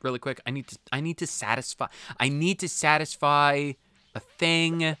something really quick? I need to satisfy a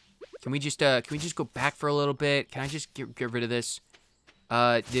thing. Can we just go back for a little bit? Can I just get rid of this?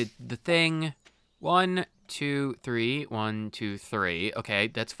 The thing. 1, 2, 3. 1, 2, 3. Okay,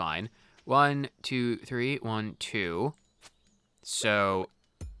 that's fine. 1, 2, 3. 1, 2. So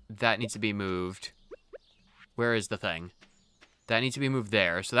that needs to be moved. Where is the thing? That needs to be moved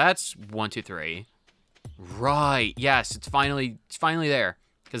there. So that's 1, 2, 3. Right. Yes, it's finally there.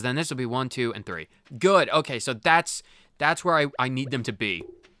 Because then this will be 1, 2, and 3. Good. Okay, so that's where I need them to be.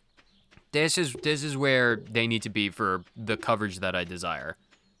 This is where they need to be for the coverage that I desire.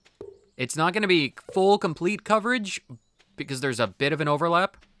 It's not going to be full, complete coverage because there's a bit of an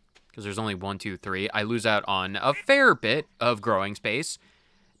overlap. Because there's only 1, 2, 3. I lose out on a fair bit of growing space.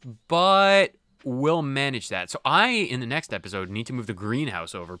 But we'll manage that. So I, in the next episode, need to move the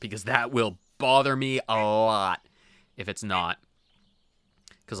greenhouse over because that will bother me a lot if it's not.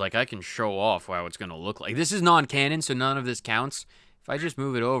 Because, like, I can show off how it's going to look like. This is non-canon, so none of this counts. If I just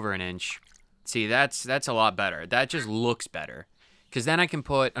move it over an inch, see, that's a lot better. That just looks better. Because then I can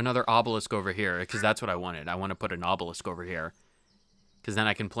put another obelisk over here, because that's what I wanted. I want to put an obelisk over here. Because then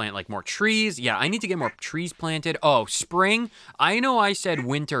I can plant, like, more trees. Yeah, I need to get more trees planted. Oh, spring. I know I said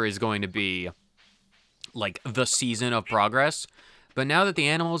winter is going to be, like, the season of progress. But now that the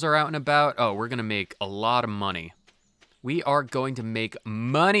animals are out and about, oh, we're going to make a lot of money. We are going to make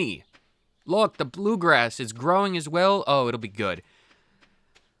money. Look, the bluegrass is growing as well. Oh, it'll be good.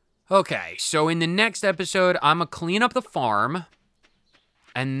 Okay, so in the next episode, I'm going to clean up the farm.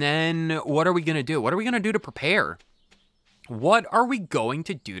 And then what are we going to do? What are we going to do to prepare? What are we going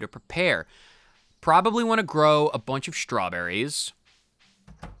to do to prepare? Probably want to grow a bunch of strawberries.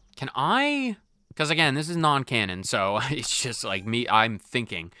 Can I? Because again, this is non-canon, so it's just like me. I'm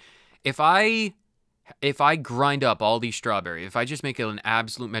thinking, if I grind up all these strawberries, if I just make it an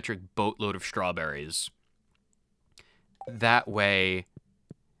absolute metric boatload of strawberries, that way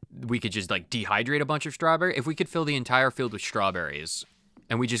we could just like dehydrate a bunch of strawberries. If we could fill the entire field with strawberries.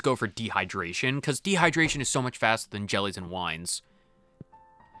 And we just go for dehydration, because dehydration is so much faster than jellies and wines.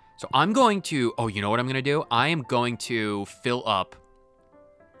 So I'm going to, oh, you know what I'm going to do? I am going to fill up.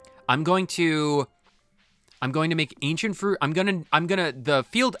 I'm going to make ancient fruit. The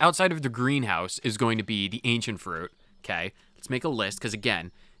field outside of the greenhouse is going to be the ancient fruit. Okay, let's make a list, because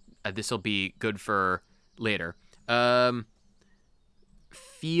again, this will be good for later.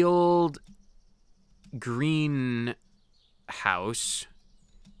 Field greenhouse.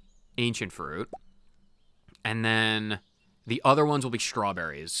 Ancient fruit. And then the other ones will be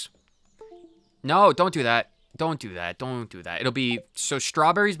strawberries. No, don't do that. Don't do that. Don't do that. It'll be, so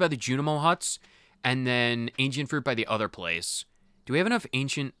strawberries by the Junimo huts, and then ancient fruit by the other place. Do we have enough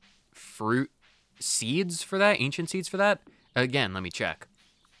ancient fruit seeds for that? Ancient seeds for that? Again, let me check.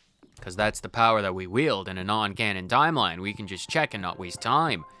 Because that's the power that we wield in a non-canon timeline. We can just check and not waste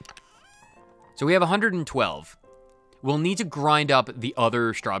time. So we have 112. We'll need to grind up the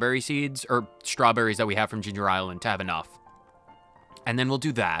other strawberry seeds, or strawberries that we have from Ginger Island to have enough. And then we'll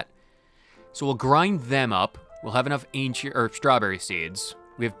do that. So we'll grind them up. We'll have enough ancient, or strawberry seeds.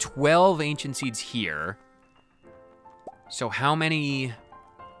 We have 12 ancient seeds here. So how many...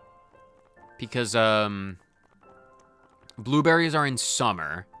 Because, blueberries are in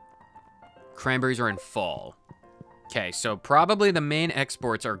summer. Cranberries are in fall. Okay, so probably the main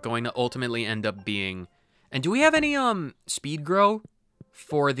exports are going to ultimately end up being... And do we have any, speed grow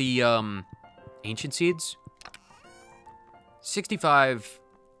for the, ancient seeds? 65...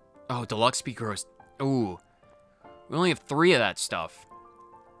 Oh, deluxe speed grows. Ooh. We only have 3 of that stuff.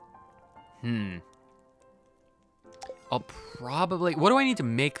 I'll probably... What do I need to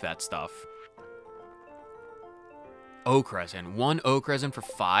make that stuff? Oak resin. 1 oak resin for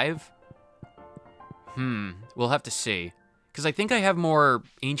 5? We'll have to see. Because I think I have more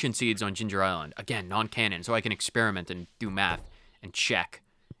ancient seeds on Ginger Island. Again, non-canon, so I can experiment and do math and check.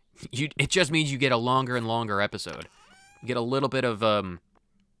 It just means you get a longer and longer episode. You get a little bit of,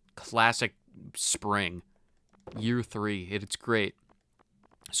 classic spring. Year 3. It's great.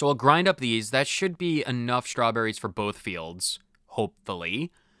 So I'll grind up these. That should be enough strawberries for both fields.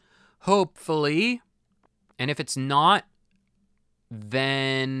 Hopefully. Hopefully. And if it's not,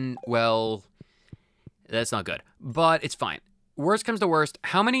 then, well, that's not good. But it's fine. Worst comes to worst,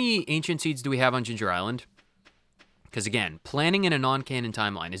 how many ancient seeds do we have on Ginger Island? Because again, planning in a non-canon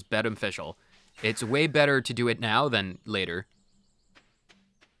timeline is beneficial. It's way better to do it now than later.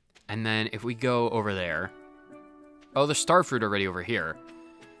 And then if we go over there... Oh, the starfruit already over here.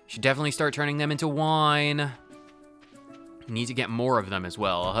 Should definitely start turning them into wine. Need to get more of them as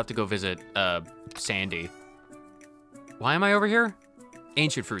well. I'll have to go visit, Sandy. Why am I over here?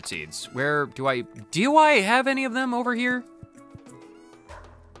 Ancient fruit seeds. Where do I have any of them over here?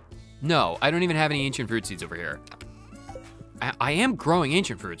 No, I don't even have any ancient fruit seeds over here. I am growing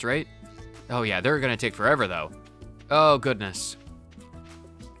ancient fruits, right? Oh yeah, they're gonna take forever though. Oh goodness.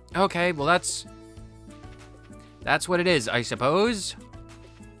 Okay, well that's what it is, I suppose.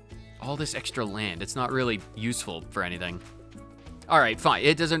 All this extra land, it's not really useful for anything. All right, fine,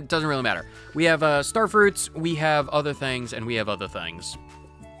 it doesn't really matter. We have starfruits, we have other things, and we have other things.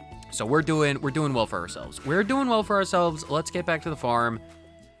 So we're doing well for ourselves. We're doing well for ourselves. Let's get back to the farm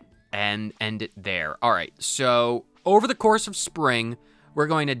and end it there. All right, so over the course of spring, we're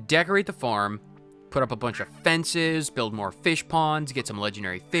going to decorate the farm, put up a bunch of fences, build more fish ponds, get some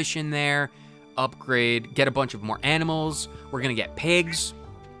legendary fish in there, upgrade, get a bunch of more animals. We're gonna get pigs.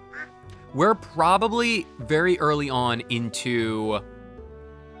 We're probably very early on into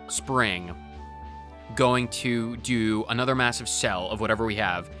spring going to do another massive sell of whatever we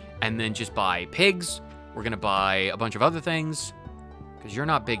have and then just buy pigs. We're gonna buy a bunch of other things because you're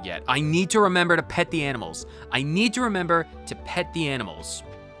not big yet. I need to remember to pet the animals.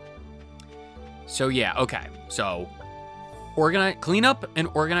 So yeah, okay. So clean up and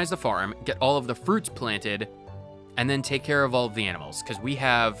organize the farm, get all of the fruits planted, and then take care of all of the animals because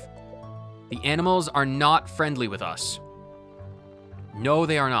the animals are not friendly with us. No,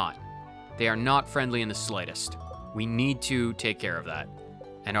 they are not. They are not friendly in the slightest. We need to take care of that.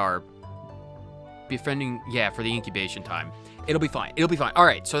 And are befriending, yeah, for the incubation time. It'll be fine. It'll be fine. All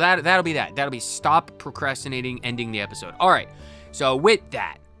right, so that'll be that. That'll be stop procrastinating, ending the episode. All right, so with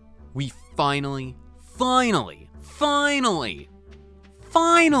that, we finally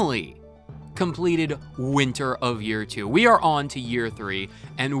completed winter of year 2. We are on to year 3,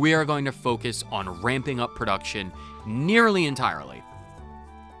 and we are going to focus on ramping up production nearly entirely.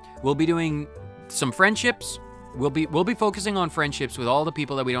 We'll be doing some friendships. We'll be focusing on friendships with all the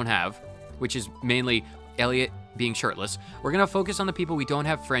people that we don't have, which is mainly Elliot being shirtless. We're gonna focus on the people we don't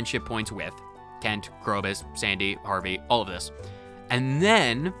have friendship points with. Kent, Grobus, Sandy, Harvey, all of this. And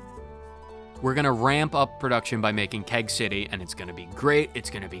then we're gonna ramp up production by making Keg City, and it's gonna be great, it's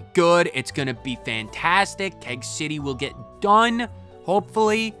gonna be good, it's gonna be fantastic. Keg City will get done,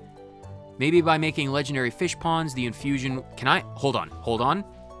 hopefully. Maybe by making legendary fish ponds, the infusion, hold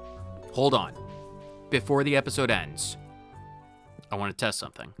on. Before the episode ends, I wanna test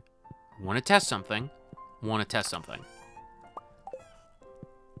something.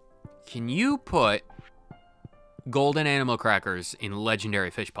 Can you put golden animal crackers in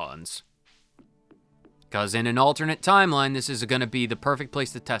legendary fish ponds? Because in an alternate timeline, this is gonna be the perfect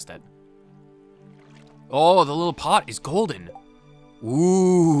place to test it. Oh, the little pot is golden.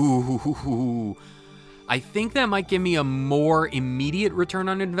 Ooh. I think that might give me a more immediate return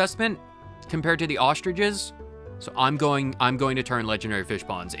on investment compared to the ostriches. So I'm going to turn legendary fish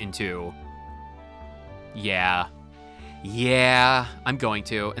ponds into, yeah, I'm going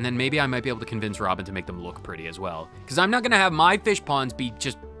to. And then maybe I might be able to convince Robin to make them look pretty as well. Because I'm not gonna have my fish ponds be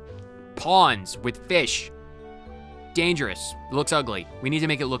just ponds with fish. Dangerous. It looks ugly. We need to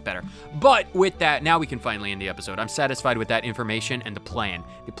make it look better. But with that, now we can finally end the episode. I'm satisfied with that information and the plan.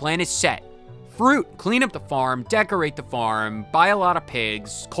 The plan is set. fruit. Clean up the farm, decorate the farm, buy a lot of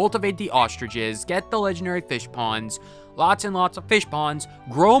pigs, cultivate the ostriches, get the legendary fish ponds, lots and lots of fish ponds,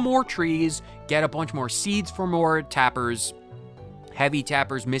 grow more trees, get a bunch more seeds for more tappers, heavy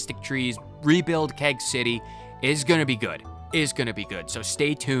tappers, mystic trees, rebuild Keg City. Is gonna be good. Is gonna be good. So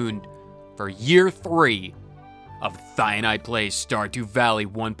stay tuned for year 3 of Thionite Plays Stardew Valley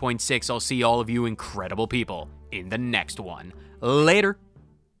 1.6. I'll see all of you incredible people in the next one. Later.